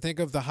stars and think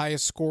of the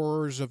highest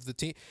scorers of the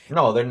team.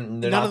 No, they're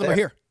None not of them there. are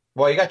here.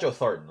 Well, you got Joe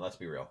Thornton. Let's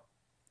be real.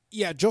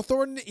 Yeah, Joe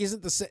Thornton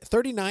isn't the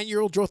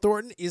 39-year-old Joe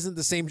Thornton isn't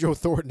the same Joe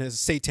Thornton as,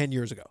 say, 10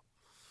 years ago.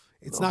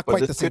 It's not quite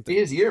the same This could be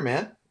his year,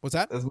 man. What's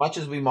that? As much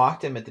as we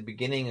mocked him at the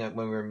beginning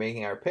when we were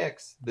making our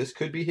picks, this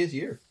could be his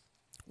year.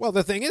 Well,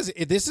 the thing is,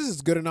 this is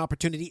as good an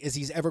opportunity as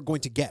he's ever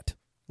going to get.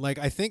 Like,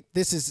 I think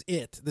this is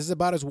it. This is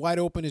about as wide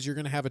open as you're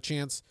going to have a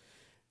chance.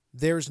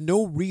 There's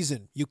no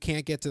reason you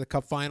can't get to the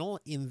Cup final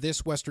in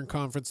this Western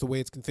Conference the way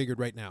it's configured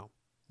right now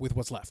with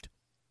what's left.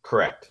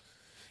 Correct.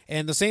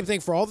 And the same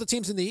thing for all the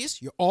teams in the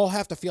East. You all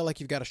have to feel like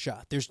you've got a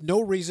shot. There's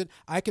no reason.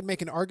 I could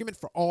make an argument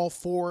for all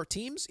four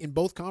teams in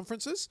both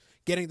conferences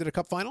getting to the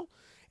Cup final.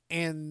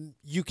 And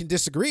you can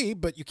disagree,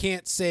 but you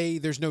can't say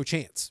there's no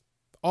chance.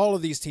 All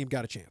of these teams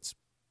got a chance.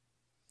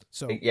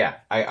 So yeah,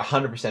 I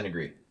 100%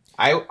 agree.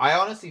 I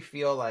honestly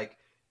feel like,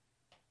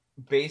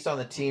 based on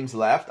the teams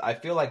left, I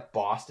feel like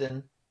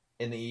Boston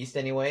in the East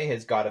anyway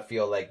has got to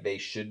feel like they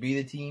should be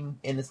the team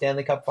in the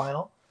Stanley Cup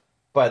final.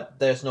 But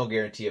there's no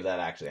guarantee of that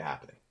actually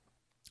happening.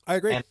 I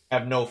agree. And I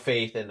have no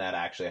faith in that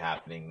actually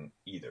happening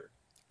either.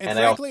 And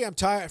frankly, I'm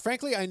tired.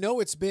 Frankly, I know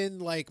it's been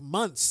like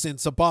months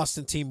since a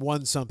Boston team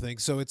won something.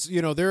 So it's,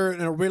 they're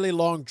in a really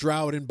long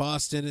drought in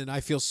Boston, and I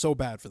feel so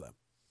bad for them.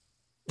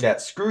 Yeah,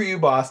 screw you,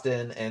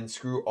 Boston, and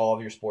screw all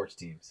of your sports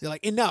teams. They're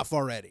like, enough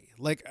already.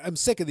 Like, I'm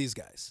sick of these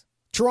guys.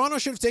 Toronto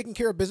should have taken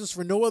care of business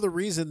for no other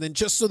reason than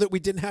just so that we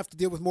didn't have to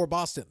deal with more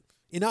Boston.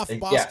 Enough,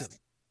 Boston.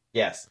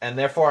 Yes, and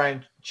therefore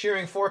I'm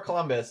cheering for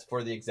Columbus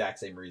for the exact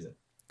same reason.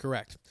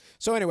 Correct.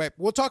 So anyway,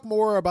 we'll talk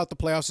more about the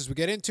playoffs as we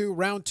get into.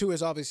 Round 2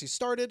 has obviously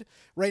started.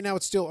 Right now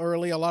it's still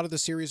early. A lot of the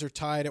series are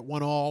tied at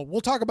 1-1. We'll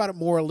talk about it a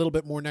little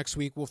bit more next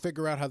week. We'll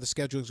figure out how the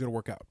schedule is going to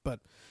work out. But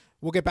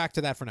we'll get back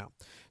to that for now.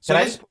 So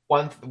Can I just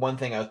put one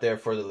thing out there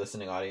for the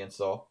listening audience,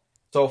 though?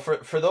 So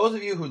for those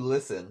of you who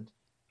listened,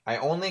 I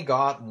only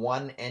got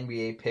one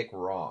NBA pick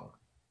wrong,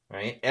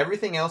 right?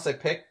 Everything else I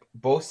picked,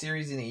 both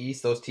series in the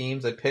East, those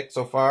teams I picked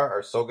so far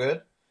are so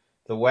good.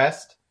 The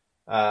West,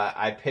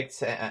 I picked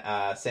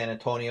San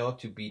Antonio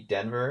to beat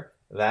Denver.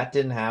 That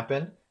didn't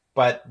happen.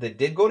 But they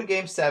did go to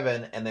Game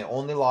 7, and they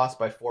only lost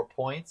by 4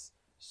 points.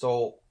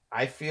 So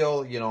I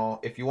feel,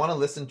 if you want to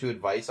listen to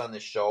advice on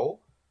this show,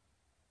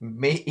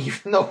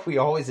 even though we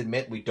always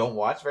admit we don't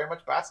watch very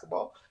much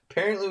basketball,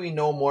 apparently we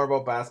know more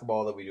about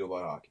basketball than we do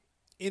about hockey.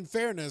 In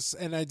fairness,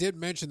 and I did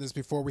mention this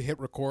before we hit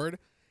record,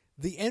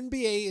 the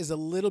NBA is a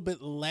little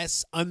bit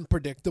less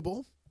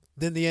unpredictable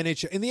than the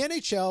NHL. In the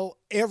NHL,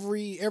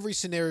 every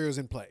scenario is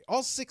in play.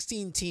 All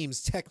 16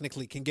 teams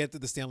technically can get to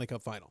the Stanley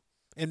Cup final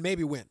and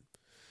maybe win.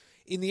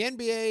 In the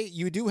NBA,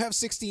 you do have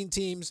 16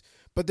 teams,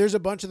 but there's a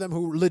bunch of them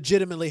who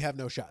legitimately have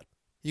no shot.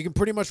 You can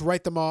pretty much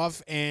write them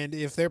off, and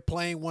if they're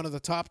playing one of the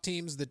top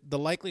teams, the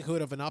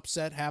likelihood of an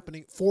upset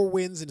happening, 4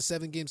 wins in a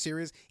 7-game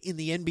series in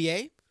the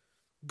NBA,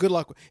 good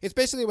luck. It's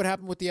basically what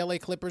happened with the LA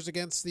Clippers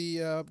against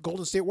the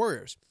Golden State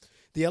Warriors.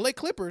 The LA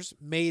Clippers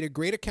made a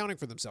great accounting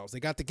for themselves. They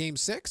got to Game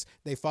 6.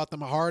 They fought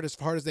them hard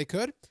as they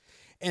could.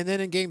 And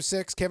then in Game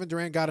 6, Kevin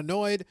Durant got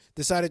annoyed,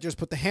 decided to just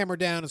put the hammer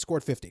down and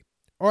scored 50.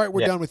 All right,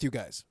 we're done with you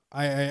guys.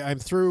 I'm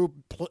through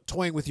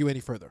toying with you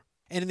any further.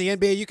 And in the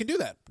NBA, you can do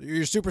that.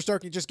 Your superstar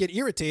can just get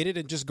irritated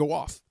and just go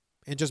off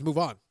and just move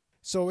on.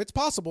 So it's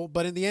possible,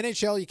 but in the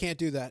NHL, you can't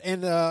do that.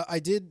 And I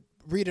did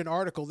read an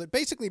article that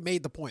basically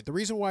made the point. The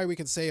reason why we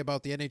can say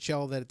about the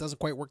NHL that it doesn't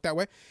quite work that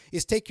way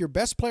is take your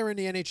best player in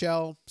the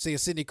NHL, say a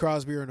Sidney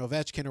Crosby or an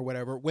Ovechkin or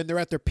whatever, when they're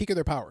at their peak of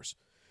their powers.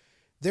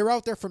 They're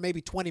out there for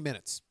maybe 20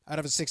 minutes out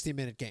of a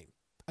 60-minute game.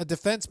 A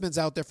defenseman's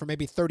out there for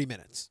maybe 30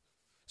 minutes.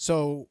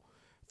 So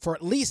for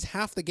at least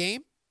half the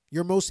game,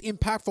 your most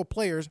impactful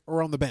players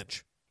are on the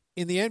bench.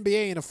 In the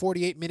NBA, in a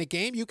 48-minute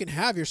game, you can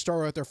have your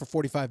star out there for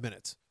 45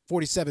 minutes,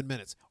 47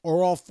 minutes,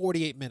 or all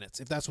 48 minutes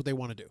if that's what they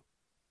want to do.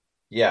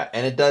 Yeah,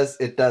 and it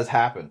does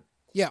happen.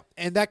 Yeah,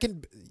 and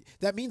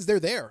that means they're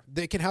there.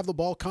 They can have the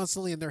ball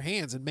constantly in their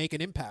hands and make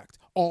an impact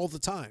all the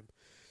time.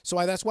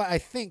 So that's why I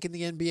think in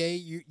the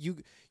NBA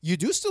you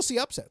do still see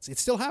upsets. It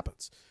still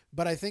happens.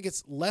 But I think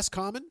it's less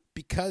common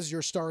because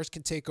your stars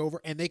can take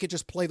over and they can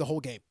just play the whole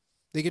game.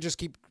 They can just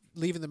keep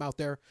leaving them out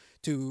there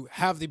to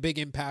have the big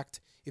impact.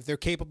 If they're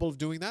capable of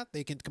doing that,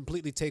 they can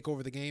completely take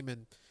over the game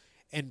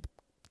and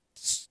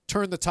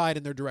turn the tide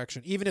in their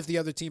direction, even if the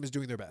other team is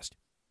doing their best.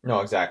 No,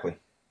 exactly.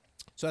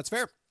 So that's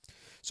fair.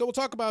 So we'll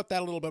talk about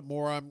that a little bit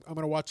more. I'm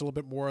going to watch a little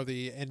bit more of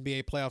the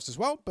NBA playoffs as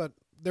well, but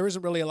there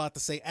isn't really a lot to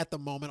say at the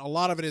moment. A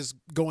lot of it is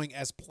going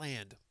as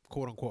planned,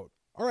 quote unquote.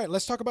 All right,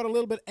 let's talk about a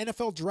little bit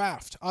NFL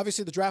draft.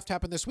 Obviously, the draft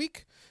happened this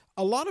week.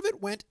 A lot of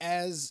it went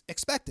as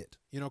expected.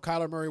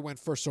 Kyler Murray went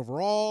first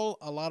overall.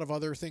 A lot of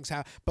other things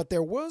happened. But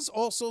there was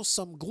also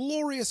some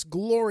glorious,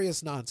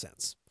 glorious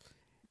nonsense.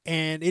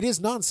 And it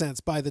is nonsense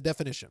by the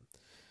definition.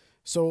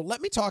 So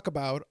let me talk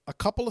about a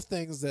couple of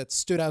things that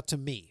stood out to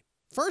me.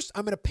 First,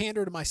 I'm going to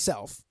pander to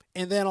myself,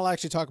 and then I'll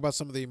actually talk about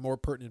some of the more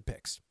pertinent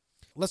picks.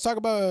 Let's talk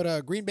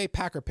about Green Bay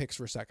Packer picks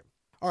for a second.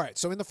 All right,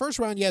 so in the first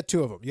round, you had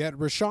two of them. You had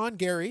Rashawn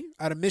Gary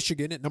out of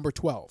Michigan at number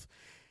 12.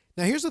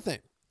 Now, here's the thing.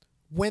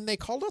 When they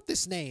called out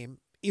this name,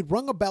 it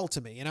rung a bell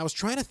to me, and I was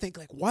trying to think,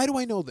 why do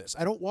I know this?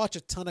 I don't watch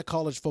a ton of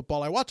college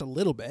football. I watch a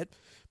little bit,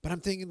 but I'm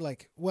thinking,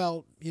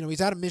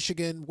 he's out of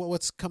Michigan.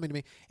 What's coming to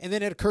me? And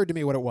then it occurred to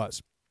me what it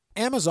was.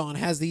 Amazon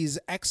has these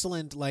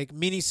excellent,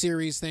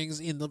 mini-series things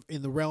in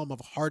the realm of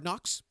Hard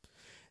Knocks.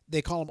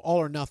 They call them All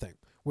or Nothing,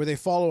 where they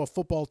follow a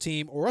football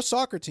team or a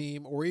soccer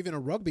team or even a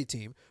rugby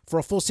team for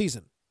a full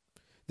season.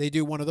 They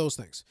do one of those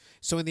things.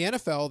 So in the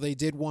NFL, they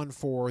did one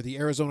for the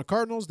Arizona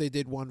Cardinals. They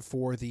did one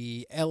for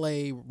the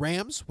LA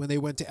Rams when they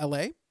went to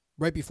LA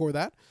right before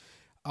that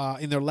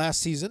in their last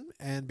season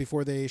and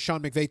before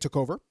Sean McVay took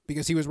over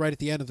because he was right at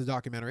the end of the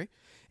documentary.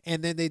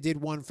 And then they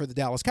did one for the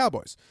Dallas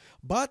Cowboys.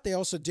 But they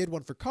also did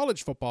one for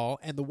college football,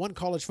 and the one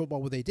college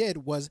football they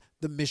did was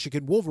the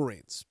Michigan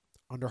Wolverines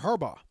under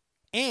Harbaugh.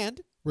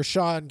 And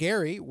Rashawn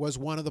Gary was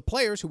one of the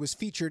players who was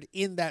featured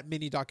in that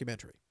mini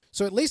documentary.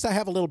 So at least I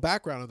have a little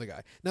background on the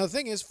guy. Now, the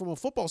thing is, from a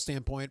football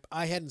standpoint,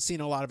 I hadn't seen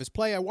a lot of his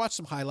play. I watched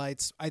some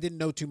highlights. I didn't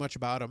know too much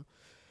about him.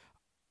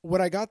 What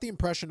I got the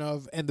impression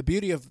of, and the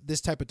beauty of this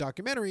type of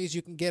documentary, is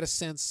you can get a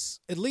sense,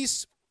 at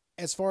least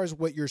as far as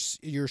what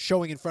you're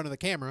showing in front of the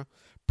camera,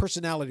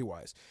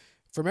 personality-wise.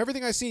 From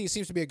everything I see, he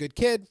seems to be a good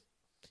kid.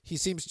 He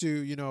seems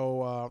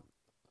to,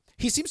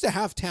 he seems to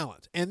have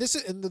talent. And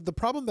the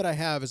problem that I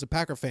have as a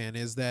Packer fan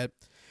is that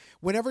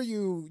whenever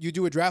you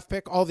do a draft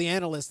pick, all the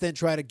analysts then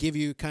try to give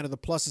you kind of the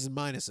pluses and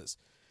minuses.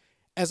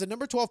 As a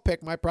number 12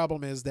 pick, my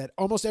problem is that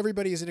almost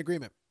everybody is in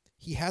agreement.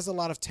 He has a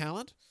lot of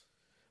talent,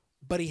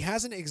 but he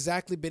hasn't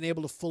exactly been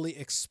able to fully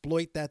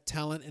exploit that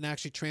talent and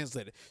actually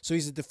translate it. So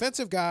he's a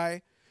defensive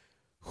guy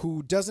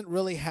who doesn't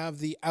really have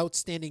the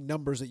outstanding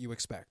numbers that you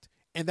expect.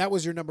 And that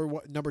was your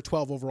number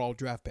 12 overall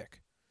draft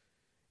pick.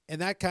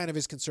 And that kind of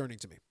is concerning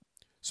to me.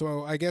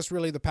 So I guess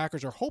really the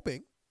Packers are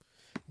hoping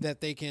that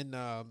they can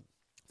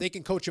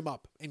coach him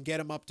up and get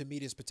him up to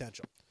meet his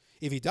potential.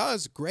 If he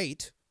does,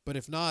 great. But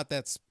if not,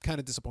 that's kind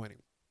of disappointing.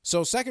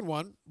 So second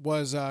one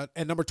was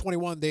at number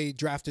 21, they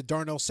drafted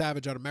Darnell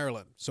Savage out of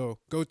Maryland. So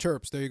go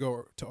Terps. There you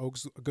go, to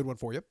Oaks. A good one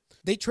for you.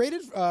 They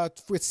traded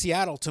with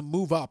Seattle to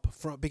move up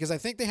because I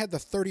think they had the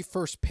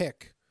 31st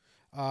pick,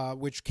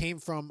 which came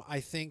from, I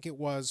think it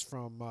was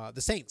from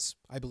the Saints,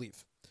 I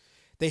believe.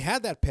 They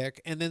had that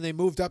pick, and then they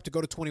moved up to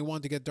go to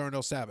 21 to get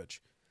Darnell Savage.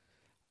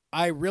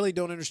 I really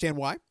don't understand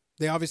why.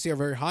 They obviously are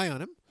very high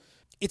on him.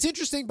 It's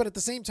interesting, but at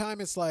the same time,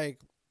 it's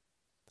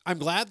I'm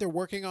glad they're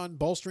working on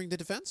bolstering the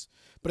defense,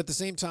 but at the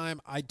same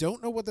time, I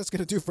don't know what that's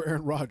going to do for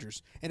Aaron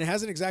Rodgers. And it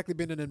hasn't exactly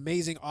been an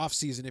amazing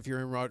offseason if you're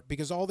Aaron Rodgers,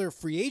 because all their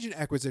free agent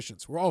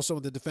acquisitions were also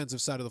on the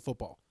defensive side of the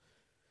football.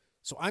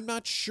 So I'm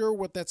not sure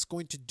what that's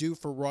going to do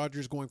for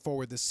Rodgers going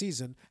forward this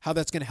season, how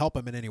that's going to help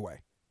him in any way.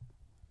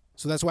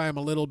 So that's why I'm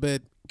a little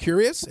bit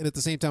curious and at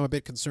the same time a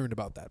bit concerned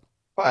about that.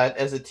 But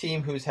as a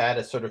team who's had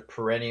a sort of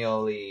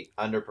perennially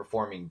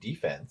underperforming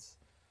defense,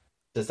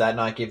 does that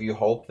not give you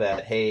hope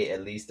that, hey,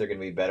 at least they're going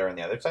to be better on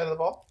the other side of the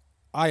ball?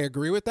 I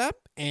agree with that,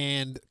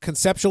 and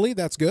conceptually,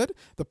 that's good.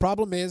 The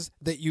problem is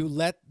that you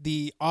let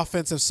the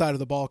offensive side of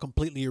the ball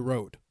completely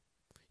erode.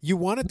 You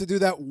wanted to do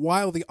that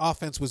while the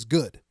offense was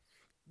good.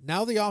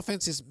 Now the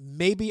offense is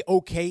maybe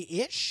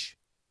okay-ish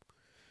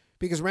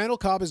because Randall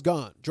Cobb is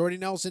gone. Jordy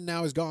Nelson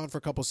now is gone for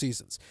a couple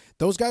seasons.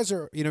 Those guys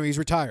are, he's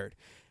retired.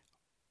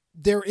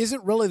 There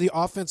isn't really the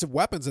offensive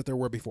weapons that there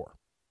were before.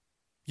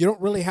 You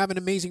don't really have an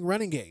amazing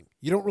running game.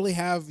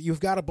 You've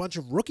got a bunch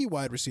of rookie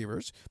wide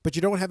receivers, but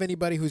you don't have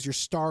anybody who's your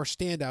star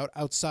standout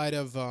outside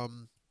of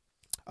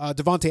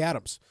Davante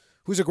Adams,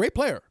 who's a great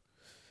player.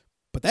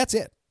 But that's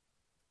it.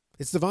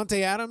 It's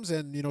Davante Adams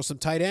and, some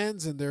tight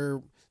ends, and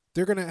they're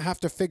going to have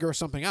to figure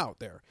something out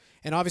there.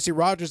 And obviously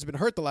Rodgers has been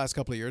hurt the last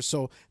couple of years,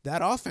 so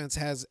that offense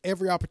has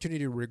every opportunity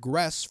to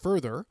regress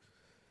further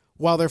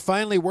while they're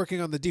finally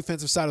working on the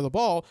defensive side of the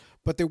ball,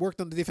 but they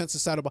worked on the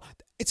defensive side of the ball.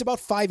 It's about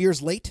 5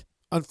 years late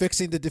on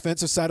fixing the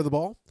defensive side of the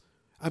ball.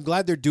 I'm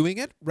glad they're doing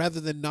it rather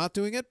than not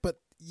doing it, but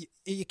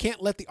you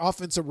can't let the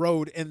offense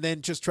erode and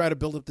then just try to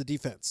build up the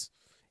defense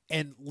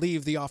and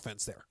leave the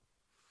offense there.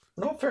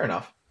 No, fair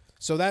enough.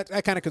 So that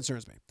kind of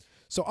concerns me.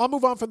 So I'll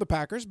move on from the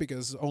Packers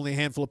because only a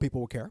handful of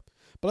people will care.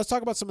 But let's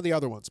talk about some of the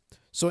other ones.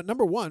 So at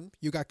number 1,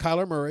 you got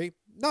Kyler Murray,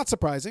 not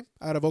surprising,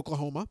 out of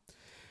Oklahoma.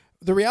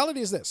 The reality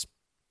is this.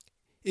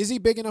 Is he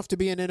big enough to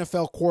be an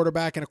NFL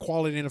quarterback and a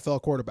quality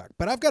NFL quarterback?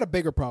 But I've got a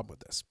bigger problem with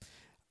this.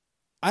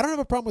 I don't have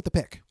a problem with the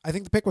pick. I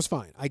think the pick was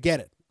fine. I get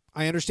it.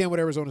 I understand what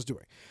Arizona's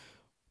doing.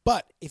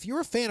 But if you're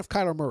a fan of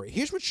Kyler Murray,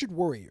 here's what should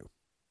worry you.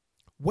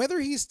 whether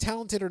he's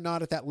talented or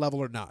not at that level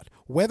or not,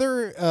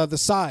 whether the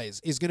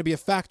size is going to be a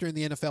factor in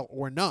the NFL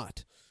or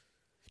not,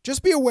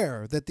 just be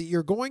aware that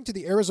you're going to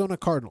the Arizona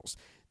Cardinals.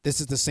 This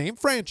is the same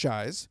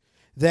franchise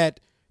that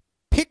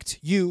picked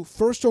you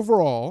first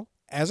overall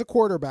as a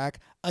quarterback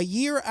a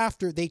year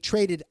after they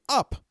traded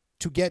up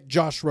to get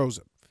Josh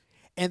Rosen.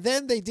 And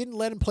then they didn't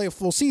let him play a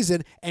full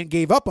season and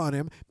gave up on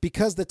him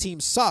because the team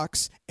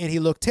sucks and he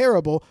looked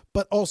terrible,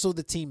 but also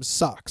the team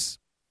sucks.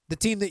 The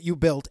team that you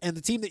built and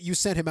the team that you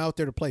sent him out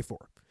there to play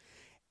for.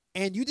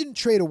 And you didn't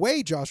trade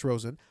away Josh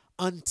Rosen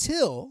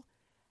until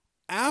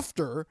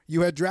after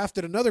you had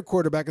drafted another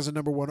quarterback as a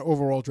number 1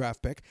 overall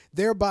draft pick,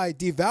 thereby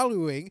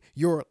devaluing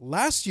your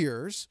last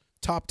year's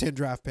top 10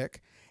 draft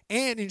pick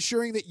and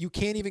ensuring that you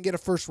can't even get a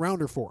first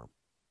rounder for him.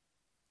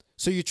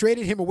 So you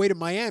traded him away to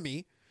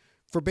Miami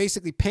for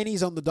basically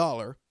pennies on the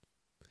dollar.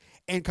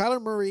 And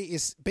Kyler Murray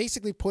is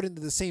basically put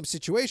into the same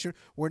situation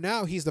where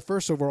now he's the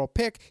first overall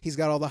pick. He's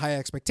got all the high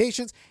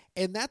expectations.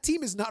 And that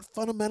team is not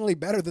fundamentally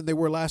better than they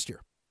were last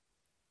year.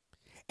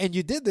 And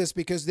you did this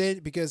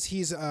because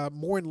he's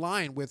more in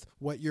line with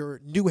what your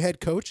new head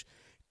coach,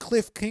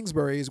 Cliff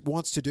Kingsbury,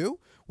 wants to do,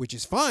 which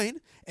is fine,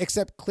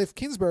 except Cliff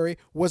Kingsbury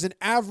was an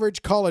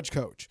average college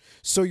coach.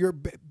 So you're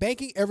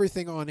banking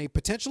everything on a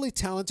potentially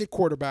talented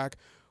quarterback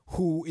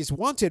who is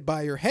wanted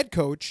by your head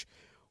coach,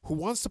 who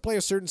wants to play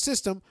a certain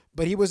system,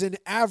 but he was an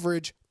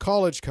average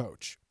college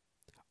coach.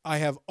 I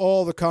have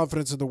all the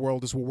confidence in the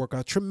world this will work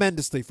out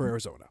tremendously for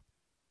Arizona.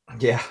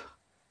 Yeah.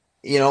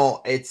 You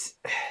know, it's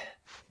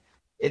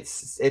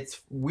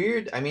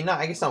weird. I mean,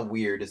 I guess not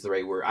weird is the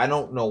right word. I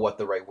don't know what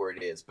the right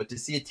word is, but to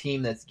see a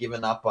team that's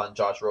given up on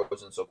Josh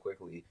Rosen so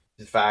quickly,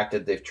 the fact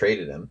that they've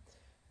traded him,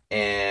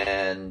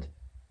 and,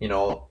 you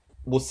know,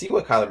 we'll see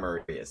what Kyler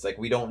Murray is. Like,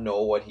 we don't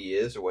know what he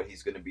is or what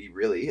he's going to be,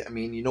 really. I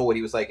mean, you know what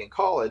he was like in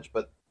college,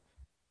 but,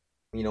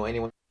 you know,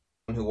 anyone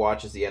who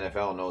watches the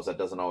NFL knows that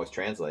doesn't always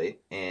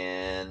translate.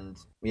 And,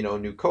 you know,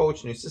 new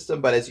coach, new system.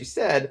 But as you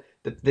said,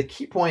 the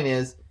key point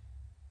is,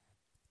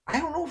 I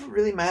don't know if it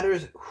really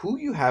matters who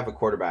you have a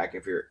quarterback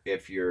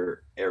if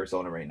you're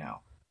Arizona right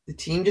now. The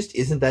team just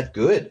isn't that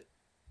good.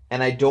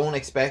 And I don't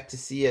expect to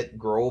see it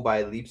grow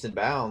by leaps and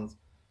bounds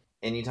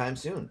anytime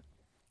soon.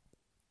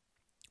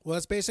 Well,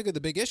 that's basically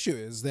the big issue,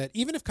 is that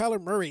even if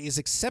Kyler Murray is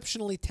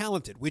exceptionally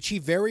talented, which he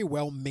very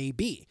well may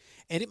be,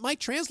 and it might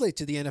translate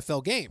to the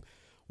NFL game,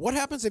 what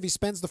happens if he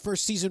spends the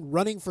first season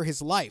running for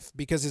his life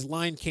because his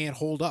line can't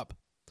hold up?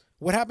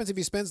 What happens if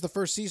he spends the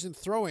first season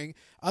throwing,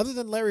 other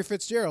than Larry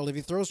Fitzgerald, if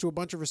he throws to a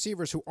bunch of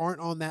receivers who aren't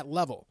on that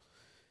level?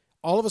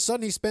 All of a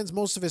sudden, he spends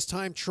most of his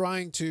time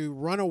trying to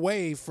run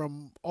away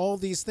from all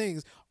these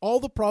things. All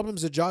the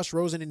problems that Josh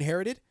Rosen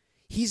inherited,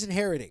 he's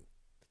inheriting.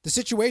 The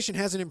situation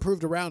hasn't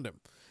improved around him.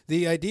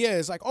 The idea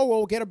is like, oh, well,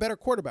 we'll get a better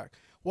quarterback.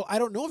 Well, I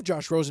don't know if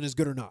Josh Rosen is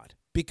good or not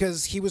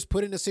because he was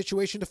put in a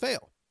situation to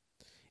fail.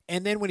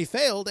 And then when he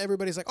failed,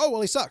 everybody's like, oh,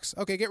 well, he sucks.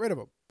 Okay, get rid of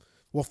him.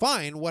 Well,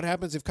 fine. What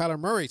happens if Kyler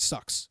Murray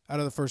sucks out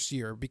of the first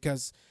year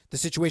because the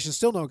situation's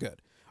still no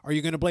good? Are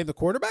you going to blame the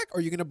quarterback or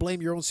are you going to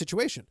blame your own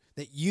situation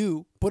that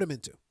you put him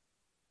into?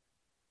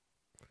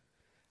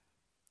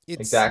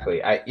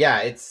 Exactly.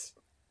 It's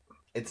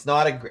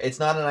not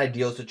an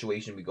ideal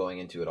situation to be going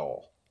into at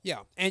all.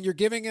 Yeah, and you're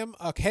giving him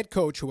a head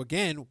coach who,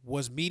 again,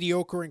 was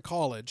mediocre in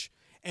college,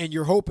 and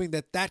you're hoping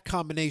that that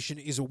combination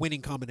is a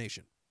winning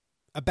combination.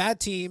 A bad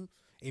team,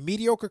 a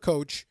mediocre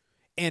coach,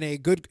 and a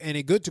good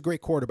to great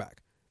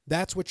quarterback.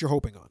 That's what you're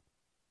hoping on.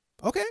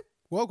 Okay,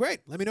 well,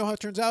 great. Let me know how it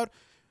turns out.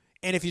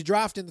 And if you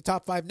draft in the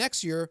top 5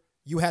 next year,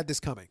 you had this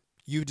coming.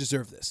 You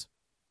deserve this.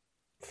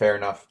 Fair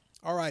enough.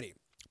 All righty.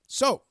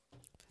 So,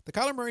 the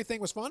Kyler Murray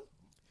thing was fun,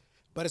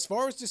 but as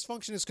far as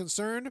dysfunction is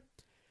concerned,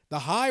 the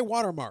high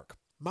watermark,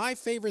 my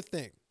favorite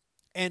thing.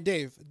 And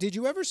Dave, did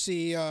you ever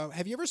see?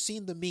 Have you ever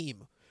seen the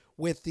meme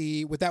with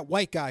that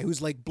white guy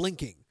who's like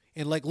blinking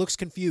and like looks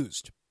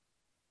confused?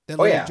 That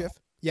yeah. GIF?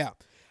 Yeah.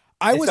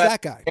 I was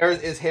that guy.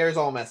 His hair's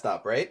all messed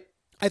up, right?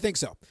 I think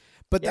so.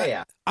 But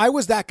yeah. I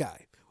was that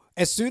guy.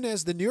 As soon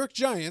as the New York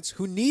Giants,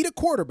 who need a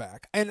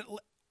quarterback, and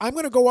I'm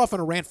going to go off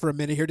on a rant for a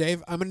minute here,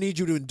 Dave. I'm going to need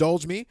you to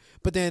indulge me,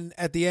 but then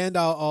at the end,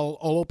 I'll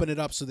open it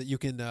up so that you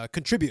can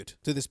contribute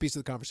to this piece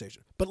of the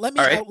conversation. But let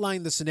me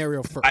outline the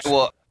scenario first. I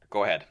will.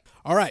 Go ahead.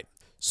 All right.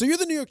 So you're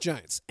the New York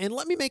Giants, and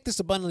let me make this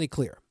abundantly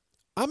clear.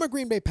 I'm a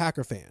Green Bay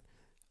Packer fan.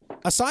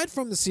 Aside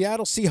from the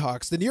Seattle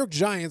Seahawks, the New York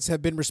Giants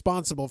have been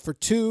responsible for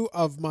 2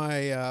 of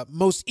my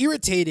most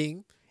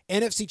irritating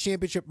NFC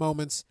Championship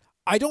moments.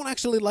 I don't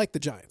actually like the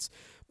Giants.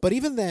 But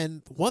even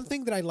then, one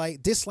thing that I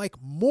dislike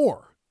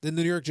more than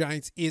the New York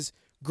Giants is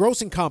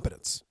gross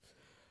incompetence.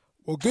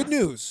 Well, good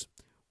news.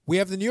 We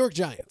have the New York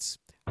Giants.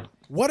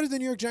 What did the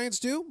New York Giants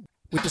do?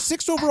 With the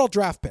 6th overall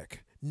draft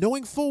pick,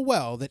 knowing full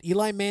well that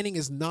Eli Manning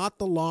is not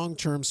the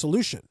long-term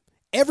solution.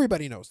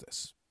 Everybody knows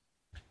this.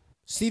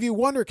 Stevie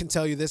Wonder can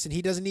tell you this, and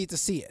he doesn't need to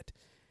see it.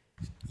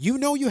 You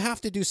know you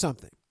have to do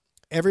something.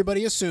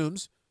 Everybody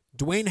assumes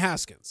Dwayne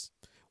Haskins.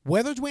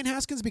 Whether Dwayne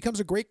Haskins becomes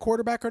a great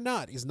quarterback or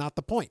not is not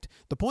the point.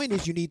 The point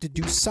is you need to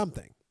do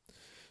something.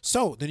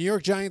 So the New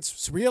York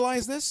Giants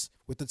realize this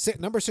with the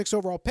number 6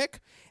 overall pick,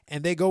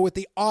 and they go with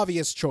the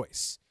obvious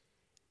choice.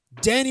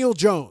 Daniel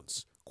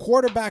Jones,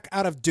 quarterback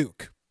out of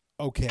Duke.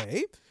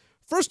 Okay.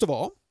 First of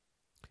all,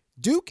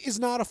 Duke is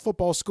not a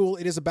football school.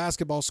 It is a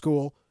basketball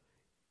school.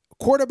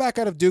 Quarterback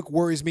out of Duke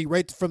worries me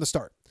right from the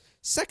start.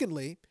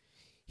 Secondly,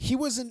 he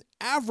was an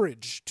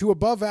average to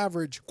above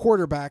average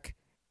quarterback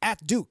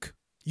at Duke.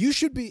 You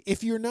should be,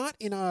 if you're not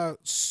in a,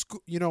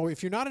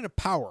 if you're not in a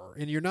power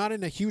and you're not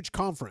in a huge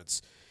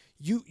conference,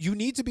 you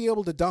need to be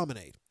able to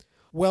dominate.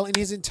 Well, in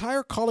his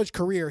entire college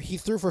career, he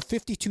threw for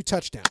 52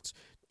 touchdowns.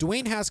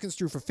 Dwayne Haskins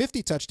threw for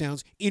 50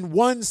 touchdowns in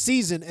one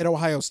season at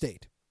Ohio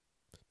State.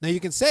 Now you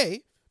can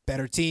say,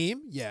 better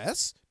team,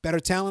 yes. Better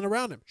talent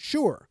around him,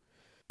 sure.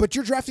 But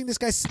you're drafting this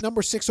guy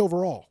number 6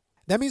 overall.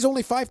 That means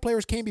only 5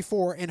 players came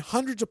before and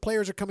hundreds of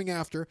players are coming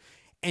after,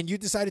 and you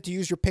decided to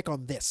use your pick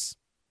on this.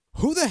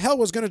 Who the hell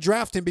was going to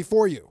draft him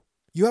before you?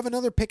 You have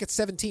another pick at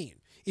 17.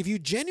 If you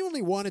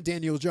genuinely wanted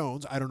Daniel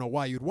Jones, I don't know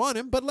why you'd want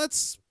him, but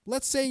let's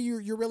say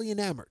you're really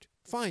enamored.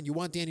 Fine, you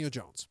want Daniel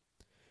Jones.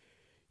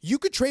 You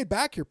could trade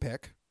back your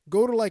pick,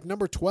 go to like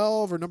number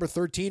 12 or number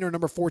 13 or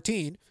number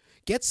 14,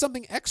 get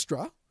something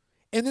extra,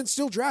 and then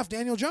still draft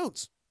Daniel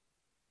Jones.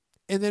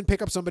 And then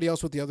pick up somebody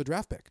else with the other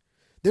draft pick.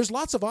 There's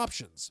lots of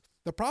options.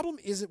 The problem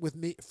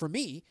for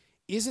me,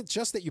 isn't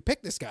just that you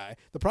pick this guy.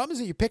 The problem is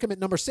that you pick him at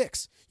number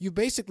 6. You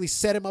basically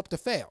set him up to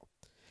fail.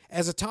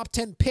 As a top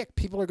 10 pick,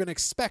 people are going to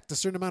expect a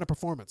certain amount of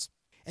performance.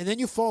 And then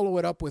you follow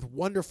it up with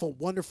wonderful,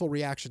 wonderful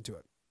reaction to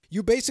it.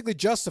 You basically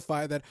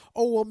justify that,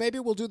 maybe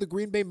we'll do the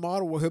Green Bay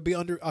model where he'll be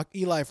under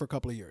Eli for a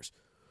couple of years.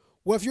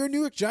 Well, if you're a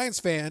New York Giants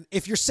fan,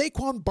 if you're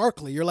Saquon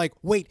Barkley, you're like,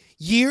 wait,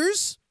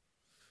 years?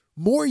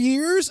 More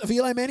years of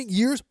Eli Manning?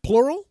 Years,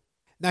 plural?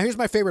 Now, here's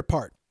my favorite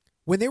part.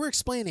 When they were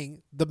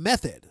explaining the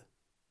method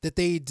that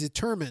they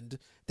determined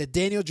that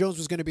Daniel Jones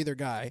was going to be their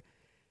guy,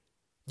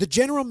 the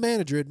general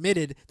manager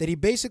admitted that he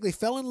basically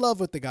fell in love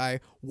with the guy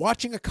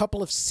watching a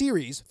couple of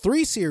 3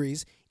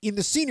 series in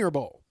the Senior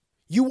Bowl.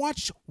 You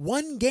watched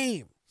one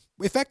game,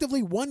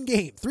 effectively one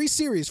game, 3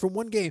 series from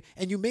one game,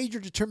 and you made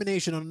your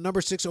determination on a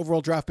number 6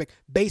 overall draft pick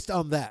based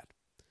on that.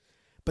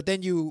 But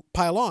then you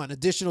pile on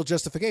additional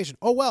justification.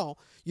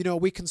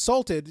 We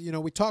consulted,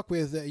 we talked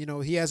with,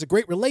 he has a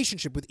great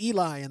relationship with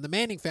Eli and the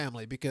Manning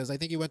family because I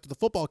think he went to the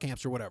football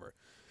camps or whatever.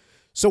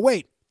 So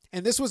wait,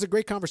 and this was a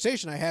great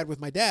conversation I had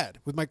with my dad,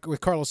 with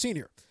Carlos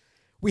Sr.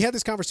 We had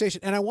this conversation,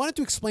 and I wanted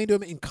to explain to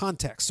him in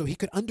context so he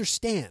could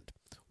understand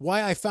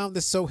why I found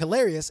this so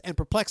hilarious and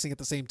perplexing at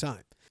the same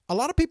time. A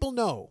lot of people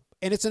know,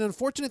 and it's an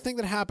unfortunate thing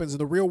that happens in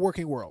the real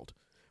working world,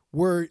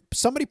 where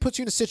somebody puts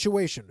you in a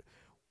situation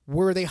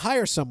where they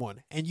hire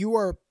someone and you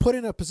are put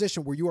in a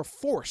position where you are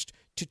forced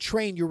to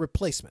train your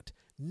replacement.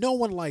 No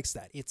one likes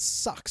that. It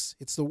sucks.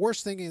 It's the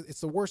worst thing.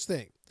 It's the worst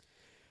thing.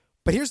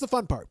 But here's the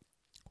fun part.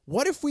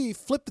 What if we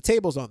flip the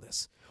tables on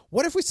this?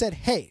 What if we said,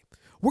 hey,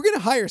 we're going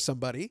to hire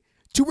somebody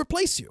to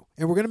replace you,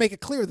 and we're going to make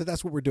it clear that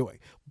that's what we're doing.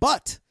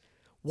 But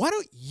why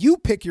don't you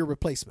pick your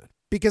replacement?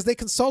 Because they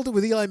consulted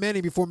with Eli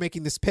Manning before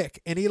making this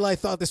pick, and Eli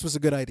thought this was a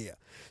good idea.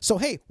 So,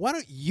 hey, why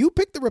don't you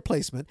pick the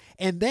replacement,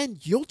 and then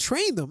you'll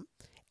train them,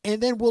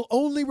 and then we'll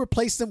only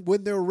replace them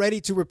when they're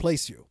ready to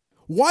replace you.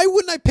 Why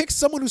wouldn't I pick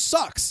someone who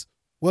sucks?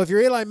 Well, if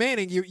you're Eli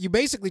Manning, you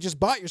basically just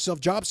bought yourself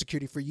job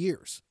security for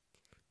years.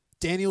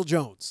 Daniel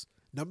Jones,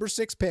 number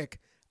 6 pick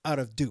out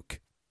of Duke.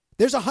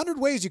 There's 100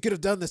 ways you could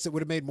have done this that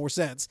would have made more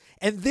sense,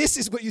 and this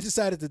is what you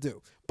decided to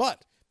do.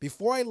 But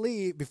before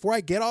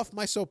I get off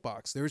my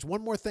soapbox, there's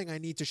one more thing I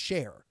need to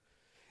share.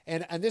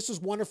 And this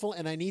was wonderful,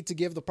 and I need to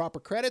give the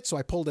proper credit, so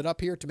I pulled it up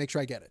here to make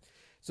sure I get it.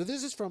 So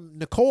this is from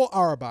Nicole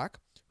Auerbach,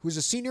 who's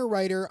a senior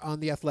writer on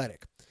The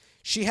Athletic.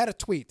 She had a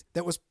tweet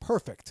that was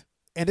perfect,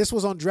 and this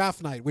was on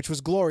draft night, which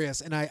was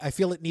glorious, and I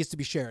feel it needs to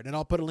be shared, and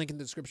I'll put a link in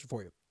the description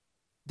for you.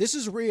 This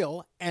is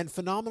real and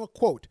phenomenal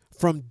quote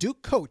from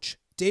Duke coach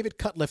David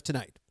Cutcliffe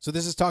tonight. So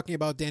this is talking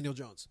about Daniel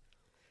Jones.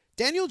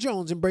 Daniel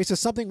Jones embraces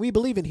something we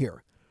believe in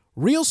here.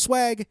 Real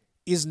swag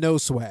is no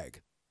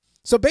swag.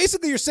 So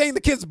basically you're saying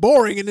the kid's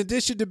boring in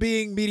addition to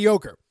being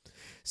mediocre.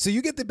 So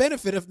you get the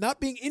benefit of not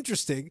being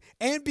interesting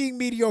and being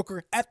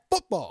mediocre at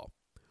football.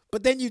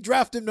 But then you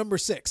draft him number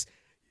 6.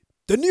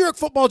 The New York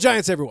Football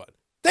Giants, everyone.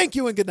 Thank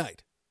you and good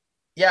night.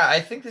 Yeah, I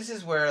think this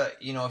is where,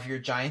 if you're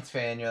a Giants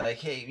fan, you're like,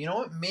 hey, you know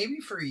what?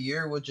 Maybe for a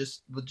year we'll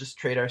just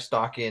trade our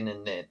stock in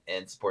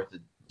and support the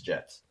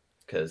Jets.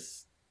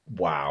 Because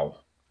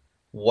wow,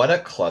 what a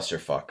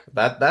clusterfuck.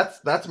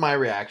 That's my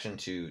reaction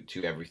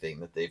to everything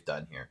that they've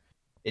done here.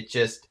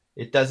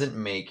 It doesn't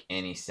make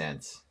any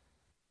sense.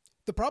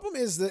 The problem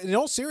is that, in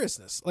all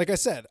seriousness, like I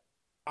said,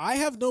 I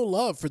have no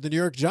love for the New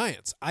York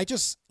Giants. I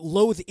just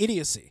loathe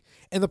idiocy.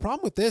 And the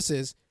problem with this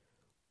is,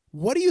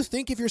 what do you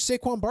think if you're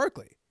Saquon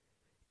Barkley?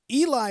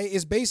 Eli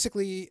is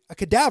basically a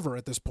cadaver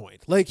at this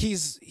point. Like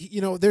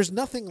there's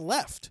nothing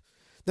left.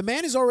 The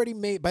man has already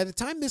made, by the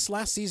time this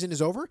last season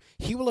is over,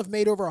 he will have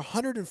made over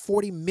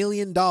 $140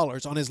 million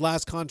on his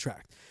last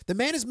contract. The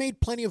man has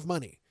made plenty of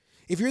money.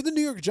 If you're the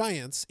New York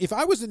Giants, if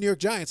I was the New York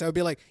Giants, I would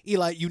be like,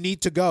 Eli, you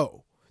need to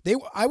go.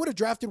 I would have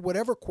drafted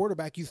whatever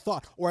quarterback you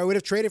thought, or I would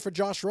have traded for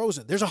Josh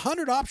Rosen. There's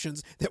 100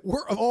 options that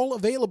were all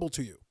available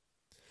to you.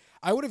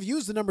 I would have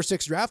used the number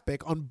 6 draft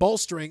pick on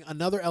bolstering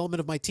another element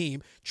of my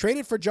team,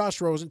 traded for Josh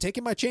Rosen,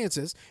 taking my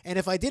chances, and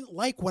if I didn't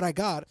like what I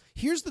got,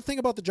 here's the thing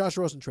about the Josh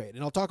Rosen trade,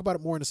 and I'll talk about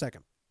it more in a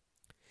second.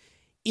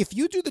 If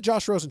you do the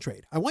Josh Rosen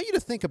trade, I want you to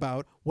think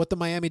about what the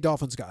Miami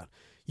Dolphins got.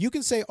 You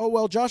can say, oh,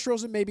 well, Josh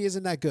Rosen maybe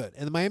isn't that good,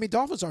 and the Miami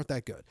Dolphins aren't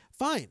that good.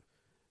 Fine.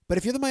 But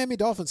if you're the Miami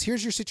Dolphins,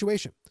 here's your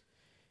situation.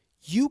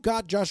 You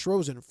got Josh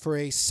Rosen for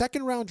a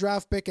second-round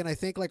draft pick and I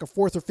think like a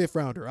 4th or 5th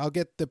rounder. I'll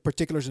get the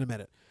particulars in a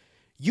minute.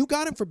 You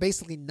got him for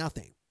basically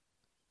nothing.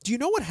 Do you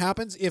know what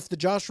happens if the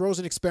Josh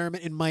Rosen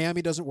experiment in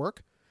Miami doesn't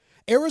work?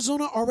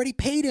 Arizona already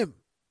paid him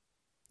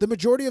the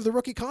majority of the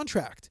rookie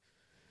contract.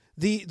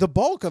 The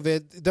bulk of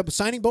it, the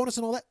signing bonus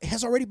and all that,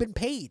 has already been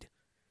paid.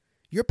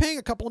 You're paying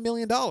a couple of $1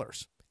 million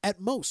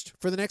at most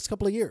for the next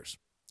couple of years.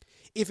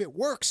 If it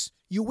works,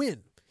 you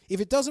win.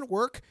 If it doesn't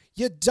work,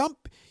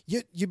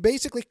 you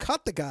basically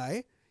cut the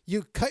guy.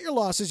 You cut your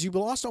losses. You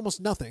lost almost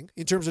nothing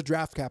in terms of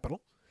draft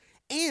capital.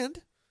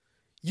 And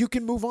you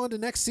can move on to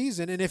next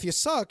season, and if you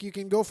suck, you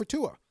can go for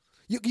Tua.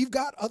 You've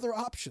got other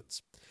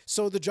options.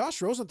 So the Josh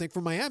Rosen thing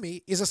for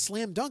Miami is a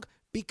slam dunk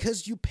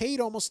because you paid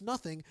almost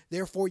nothing,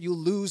 therefore you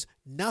lose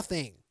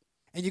nothing.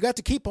 And you got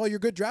to keep all your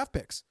good draft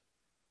picks.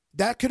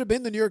 That could have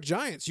been the New York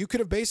Giants. You could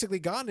have basically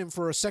gotten him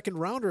for a second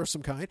rounder of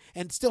some kind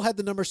and still had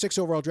the number 6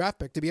 overall draft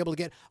pick to be able to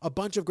get a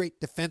bunch of great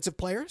defensive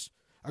players,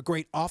 a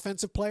great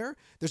offensive player.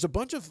 There's a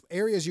bunch of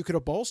areas you could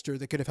have bolstered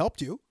that could have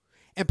helped you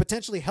and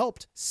potentially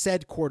helped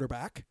said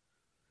quarterback.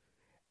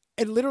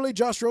 And literally,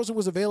 Josh Rosen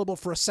was available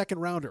for a second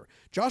rounder.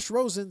 Josh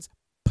Rosen's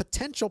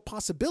potential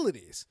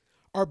possibilities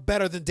are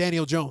better than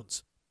Daniel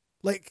Jones.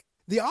 Like,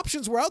 the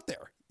options were out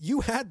there.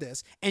 You had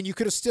this, and you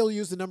could have still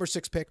used the number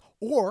 6 pick,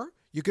 or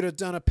you could have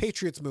done a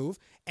Patriots move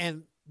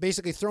and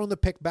basically thrown the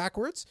pick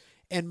backwards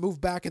and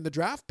moved back in the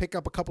draft, pick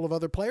up a couple of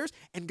other players,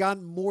 and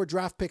gotten more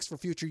draft picks for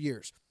future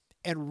years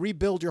and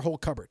rebuild your whole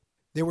cupboard.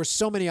 There were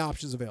so many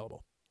options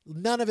available.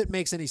 None of it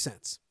makes any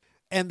sense.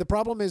 And the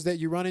problem is that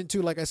you run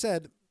into, like I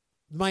said,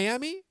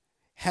 Miami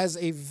has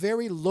a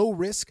very low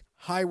risk,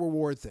 high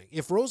reward thing.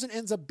 If Rosen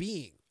ends up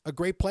being a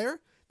great player,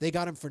 they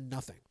got him for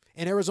nothing.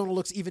 And Arizona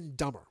looks even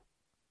dumber.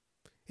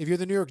 If you're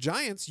the New York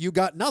Giants, you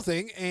got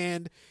nothing.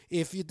 And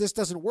if this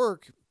doesn't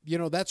work,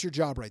 that's your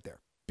job right there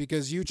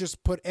because you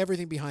just put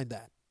everything behind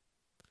that.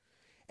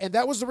 And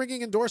that was the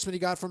ringing endorsement he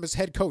got from his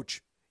head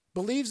coach.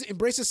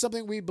 Embraces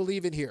something we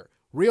believe in here.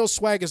 Real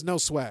swag is no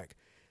swag.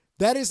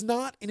 That is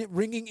not a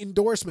ringing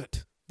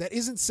endorsement. That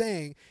isn't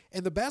saying,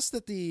 and the best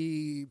that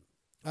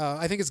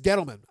I think it's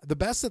Gettleman. The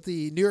best that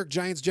the New York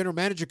Giants general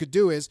manager could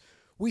do is,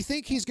 we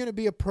think he's going to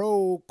be a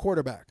pro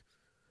quarterback.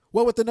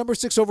 Well, with the number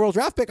 6 overall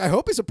draft pick, I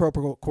hope he's a pro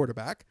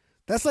quarterback.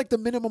 That's like the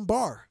minimum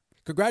bar.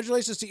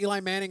 Congratulations to Eli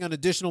Manning on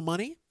additional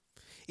money.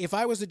 If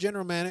I was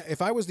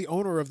the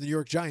owner of the New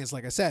York Giants,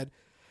 like I said,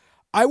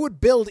 I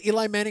would build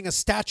Eli Manning a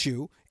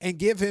statue and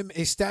give him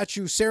a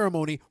statue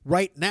ceremony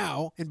right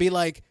now and be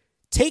like,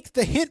 take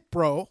the hint,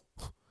 bro.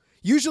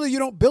 Usually you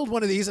don't build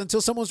one of these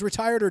until someone's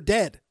retired or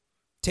dead.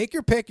 Take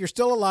your pick. You're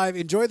still alive.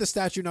 Enjoy the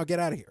statue. Now get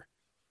out of here.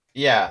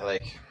 Yeah,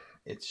 like,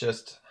 it's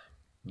just,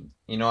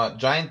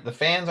 the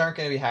fans aren't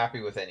going to be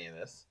happy with any of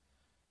this.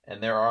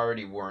 And they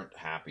already weren't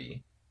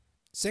happy.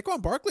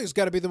 Saquon Barkley's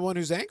got to be the one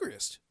who's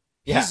angriest.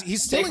 Yeah,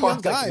 he's still a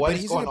young guy. What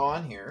is going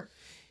on here?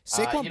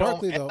 Saquon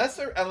Barkley, though.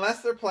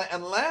 Unless they're playing,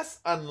 unless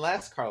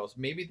Carlos,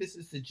 maybe this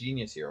is the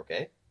genius here,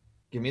 okay?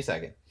 Give me a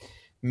second.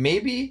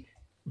 Maybe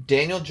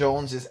Daniel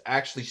Jones is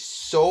actually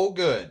so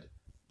good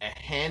at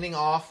handing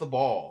off the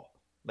ball,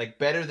 like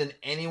better than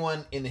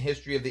anyone in the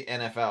history of the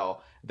NFL.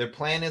 Their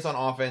plan is on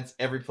offense.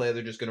 Every play,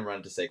 they're just going to run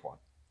it to Saquon.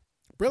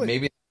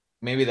 Brilliant.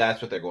 Maybe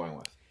that's what they're going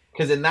with.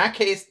 Because in that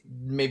case,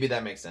 maybe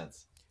that makes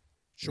sense.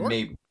 Sure.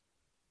 Maybe.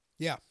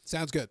 Yeah,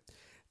 sounds good.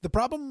 The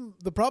problem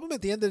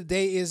at the end of the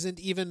day isn't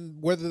even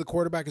whether the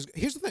quarterback is.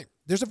 Here's the thing.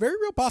 There's a very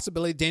real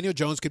possibility Daniel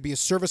Jones could be a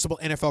serviceable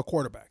NFL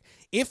quarterback.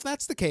 If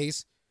that's the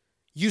case,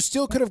 you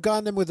still could have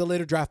gotten him with a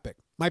later draft pick.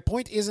 My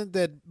point isn't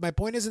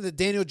that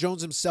Daniel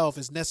Jones himself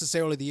is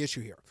necessarily the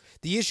issue here.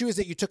 The issue is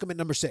that you took him at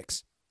number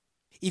 6.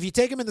 If you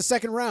take him in the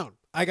second round,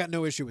 I got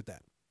no issue with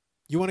that.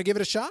 You want to give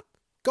it a shot?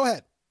 Go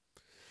ahead.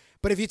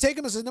 But if you take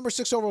him as a number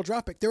 6 overall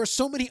draft pick, there are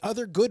so many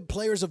other good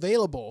players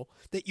available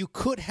that you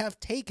could have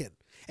taken,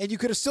 and you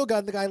could have still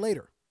gotten the guy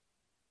later.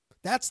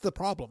 That's the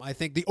problem. I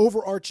think the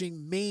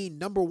overarching main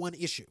number one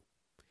issue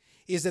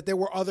is that there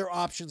were other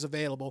options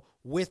available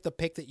with the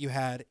pick that you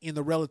had in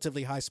the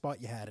relatively high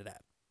spot you had it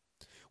at.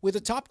 With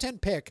a top 10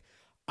 pick,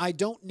 I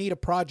don't need a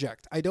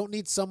project. I don't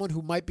need someone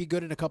who might be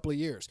good in a couple of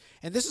years.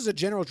 And this is a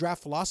general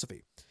draft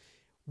philosophy.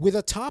 With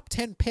a top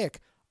 10 pick,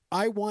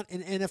 I want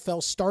an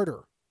NFL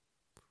starter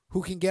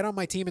who can get on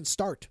my team and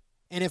start.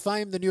 And if I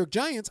am the New York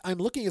Giants, I'm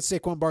looking at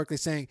Saquon Barkley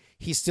saying,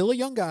 he's still a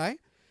young guy.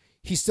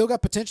 He's still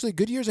got potentially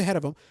good years ahead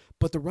of him,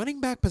 but the running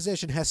back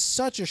position has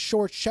such a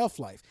short shelf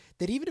life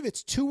that even if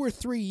it's 2 or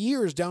 3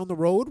 years down the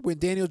road when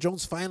Daniel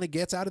Jones finally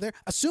gets out of there,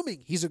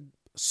 assuming he's a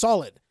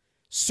solid,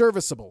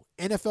 serviceable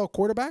NFL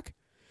quarterback,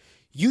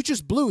 You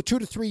just blew 2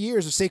 to 3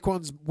 years of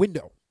Saquon's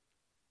window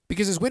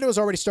because his window has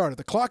already started.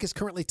 The clock is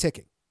currently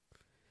ticking.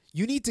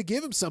 You need to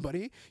give him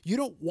somebody. You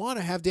don't want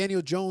to have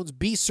Daniel Jones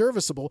be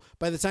serviceable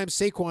by the time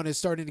Saquon is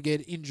starting to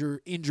get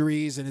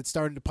injuries and it's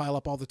starting to pile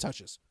up all the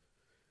touches.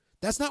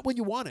 That's not when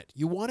you want it.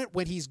 You want it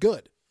when he's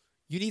good.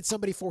 You need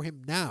somebody for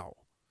him now.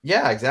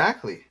 Yeah,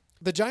 exactly.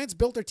 The Giants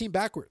built their team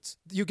backwards.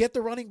 You get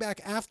the running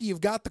back after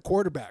you've got the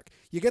quarterback.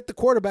 You get the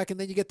quarterback and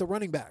then you get the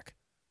running back.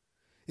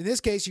 In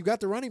this case, you got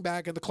the running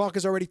back and the clock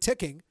is already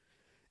ticking.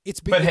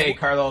 But hey,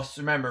 Carlos,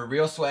 remember,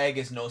 real swag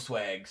is no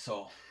swag.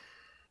 So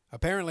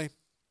apparently.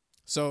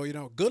 So,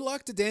 good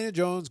luck to Daniel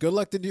Jones, good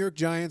luck to New York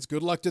Giants,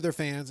 good luck to their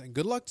fans, and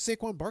good luck to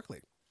Saquon Barkley.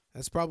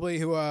 That's probably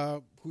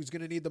who's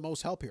going to need the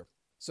most help here.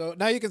 So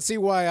now you can see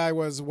why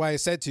I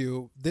said to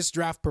you, this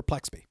draft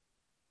perplexed me.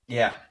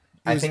 Yeah,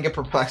 I think it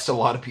perplexed a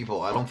lot of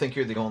people. I don't think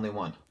you're the only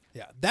one.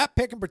 Yeah, that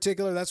pick in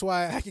particular, that's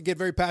why I can get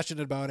very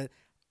passionate about it.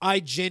 I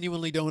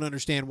genuinely don't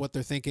understand what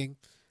they're thinking.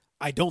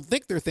 I don't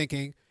think they're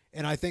thinking,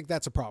 and I think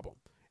that's a problem.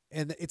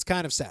 And it's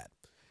kind of sad.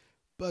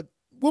 But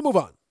we'll move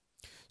on.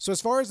 So as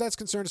far as that's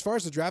concerned, as far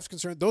as the draft's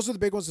concerned, those are the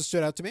big ones that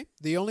stood out to me.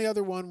 The only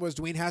other one was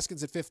Dwayne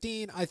Haskins at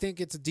 15. I think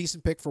it's a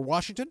decent pick for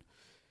Washington.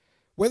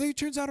 Whether he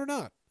turns out or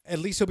not, at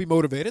least he'll be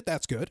motivated.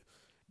 That's good.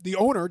 The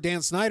owner,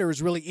 Dan Snyder, is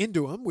really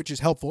into him, which is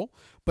helpful.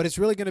 But it's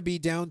really going to be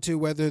down to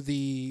whether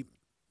the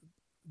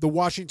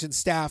Washington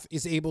staff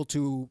is able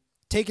to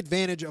take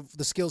advantage of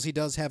the skills he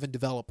does have and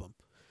develop them.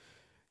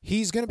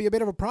 He's going to be a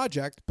bit of a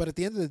project, but at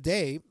the end of the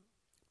day,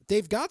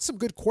 they've got some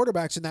good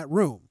quarterbacks in that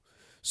room.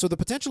 So the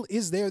potential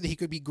is there that he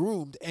could be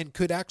groomed and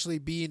could actually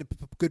be in a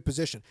good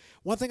position.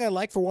 One thing I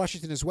like for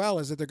Washington as well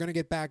is that they're going to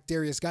get back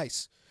Darius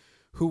Geis,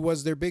 who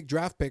was their big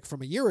draft pick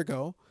from a year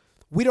ago.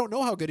 We don't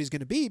know how good he's going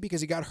to be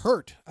because he got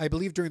hurt, I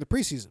believe, during the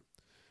preseason.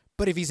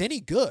 But if he's any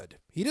good,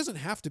 he doesn't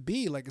have to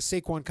be like a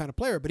Saquon kind of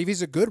player. But if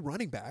he's a good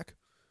running back,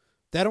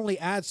 that only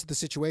adds to the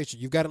situation.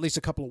 You've got at least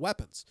a couple of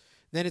weapons.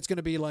 Then it's going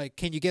to be like,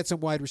 can you get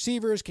some wide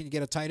receivers? Can you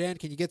get a tight end?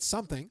 Can you get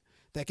something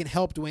that can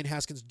help Dwayne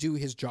Haskins do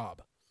his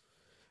job?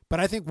 But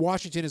I think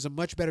Washington is a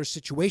much better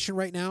situation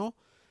right now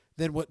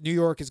than what New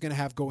York is going to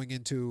have going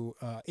into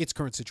its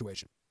current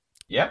situation.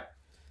 Yep.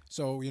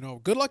 So,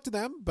 good luck to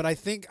them. But I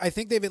think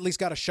they've at least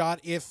got a shot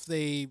if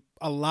they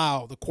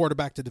allow the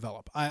quarterback to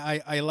develop.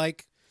 I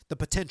like the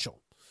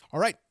potential. All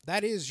right.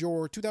 That is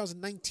your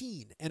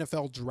 2019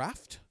 NFL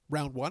Draft,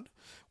 round 1.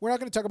 We're not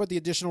going to talk about the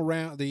additional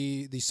round,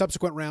 the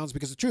subsequent rounds,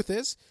 because the truth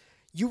is,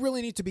 you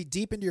really need to be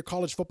deep into your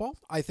college football,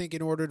 I think,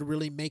 in order to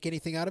really make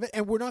anything out of it.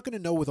 And we're not going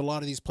to know with a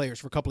lot of these players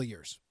for a couple of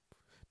years.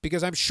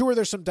 Because I'm sure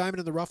there's some diamond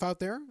in the rough out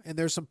there, and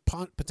there's some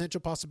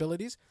potential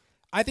possibilities.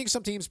 I think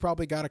some teams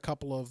probably got a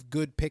couple of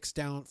good picks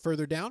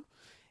further down.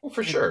 Well,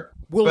 for sure.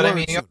 We'll but I learn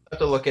mean, you soon. have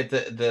to look at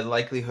the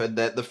likelihood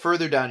that the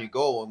further down you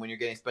go, and when you're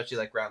getting especially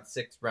like round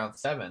 6, round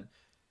 7,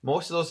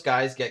 most of those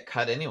guys get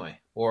cut anyway,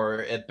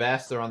 or at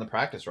best they're on the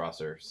practice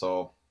roster.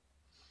 So,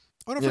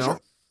 oh no, for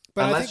sure.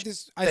 But I think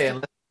unless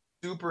you're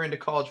super into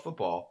college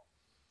football,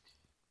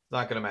 it's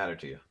not going to matter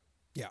to you.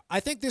 Yeah, I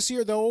think this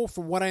year, though,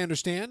 from what I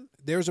understand,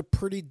 there's a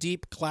pretty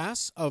deep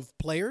class of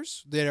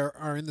players that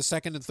are in the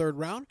second and third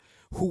round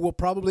who will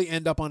probably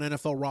end up on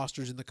NFL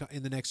rosters in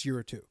the next year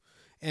or two,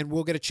 and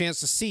we'll get a chance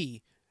to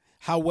see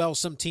how well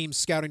some teams'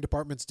 scouting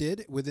departments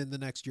did within the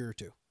next year or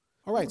two.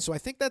 All right, so I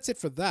think that's it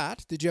for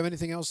that. Did you have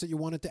anything else that you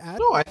wanted to add?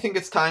 No, I think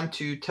it's time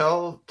to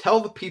tell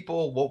the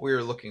people what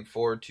we're looking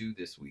forward to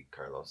this week,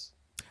 Carlos.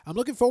 I'm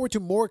looking forward to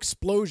more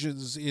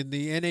explosions in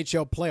the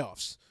NHL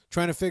playoffs.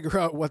 Trying to figure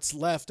out what's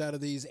left out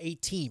of these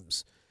 8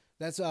 teams.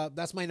 That's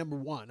my number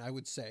 1, I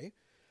would say.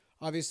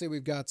 Obviously,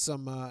 we've got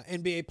some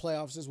NBA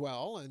playoffs as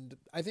well, and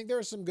I think there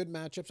are some good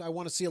matchups. I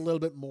want to see a little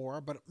bit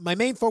more, but my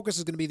main focus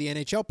is going to be the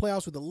NHL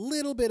playoffs with a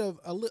little bit of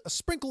a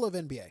sprinkle of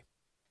NBA.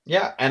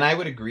 Yeah, and I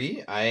would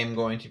agree. I am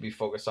going to be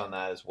focused on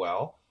that as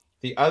well.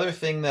 The other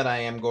thing that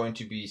I am going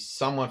to be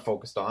somewhat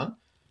focused on,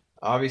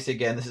 obviously,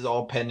 again, this is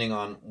all pending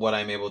on what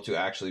I'm able to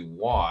actually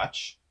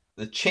watch.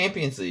 The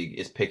Champions League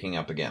is picking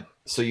up again.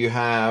 So you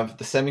have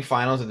the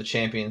semifinals of the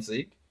Champions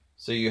League.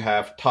 So you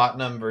have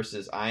Tottenham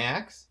versus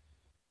Ajax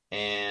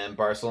and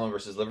Barcelona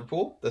versus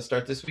Liverpool that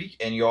start this week.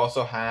 And you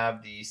also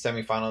have the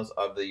semifinals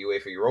of the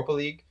UEFA Europa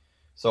League.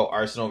 So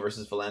Arsenal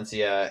versus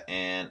Valencia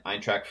and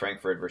Eintracht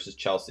Frankfurt versus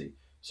Chelsea.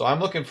 So I'm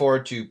looking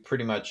forward to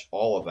pretty much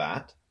all of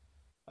that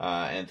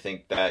and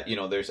think that,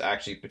 there's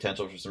actually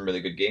potential for some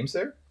really good games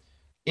there.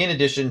 In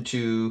addition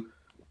to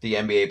the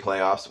NBA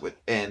playoffs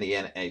and the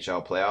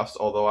NHL playoffs,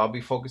 although I'll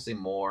be focusing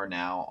more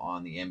now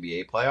on the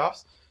NBA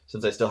playoffs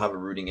since I still have a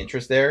rooting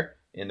interest there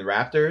in the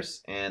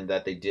Raptors and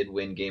that they did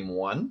win game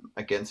 1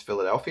 against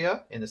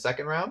Philadelphia in the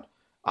second round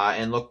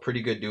and looked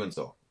pretty good doing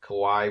so.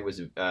 Kawhi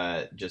was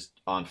just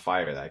on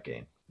fire that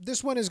game.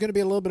 This one is going to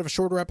be a little bit of a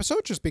shorter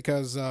episode just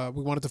because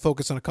we wanted to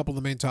focus on a couple of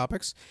the main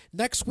topics.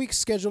 Next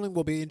week's scheduling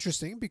will be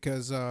interesting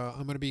because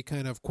I'm going to be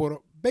kind of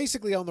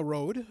basically on the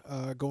road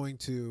going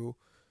to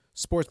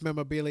Sports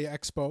Memorabilia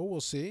Expo.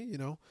 We'll see.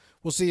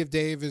 We'll see if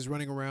Dave is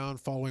running around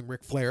following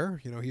Ric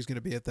Flair. He's going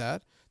to be at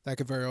that. That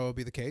could very well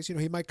be the case.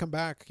 He might come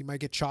back. He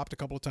might get chopped a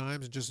couple of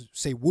times and just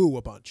say woo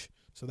a bunch.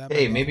 So that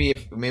Hey, maybe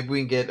we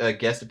can get a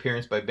guest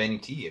appearance by Benny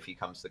T if he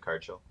comes to the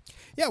card show.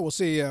 Yeah, we'll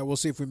see. We'll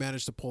see if we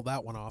manage to pull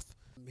that one off.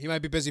 He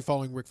might be busy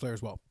following Ric Flair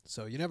as well,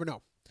 so you never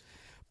know.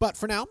 But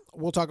for now,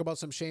 we'll talk about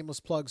some shameless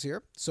plugs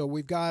here. So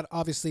we've got,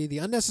 obviously, the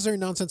Unnecessary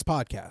Nonsense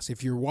podcast.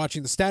 If you're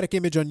watching the static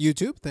image on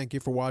YouTube, thank you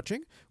for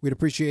watching. We'd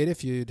appreciate it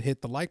if you'd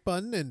hit the like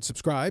button and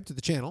subscribe to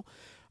the channel.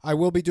 I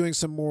will be doing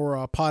some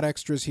more pod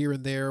extras here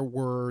and there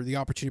where the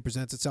opportunity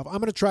presents itself. I'm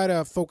going to try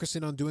to focus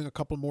in on doing a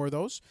couple more of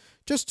those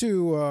just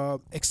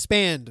to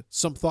expand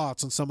some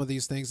thoughts on some of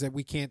these things that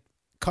we can't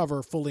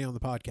cover fully on the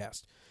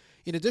podcast.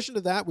 In addition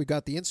to that, we've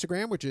got the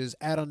Instagram, which is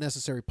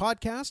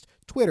 @unnecessarypodcast,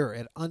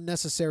 Twitter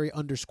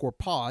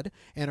 @unnecessary_pod,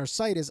 and our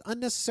site is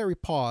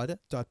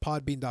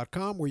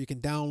unnecessarypod.podbean.com, where you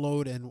can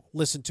download and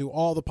listen to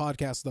all the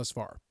podcasts thus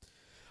far.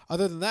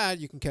 Other than that,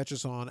 you can catch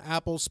us on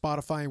Apple,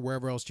 Spotify, and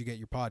wherever else you get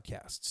your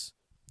podcasts.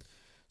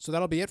 So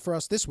that'll be it for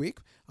us this week.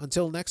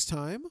 Until next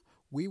time,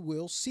 we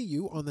will see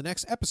you on the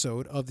next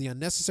episode of the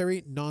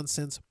Unnecessary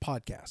Nonsense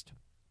Podcast.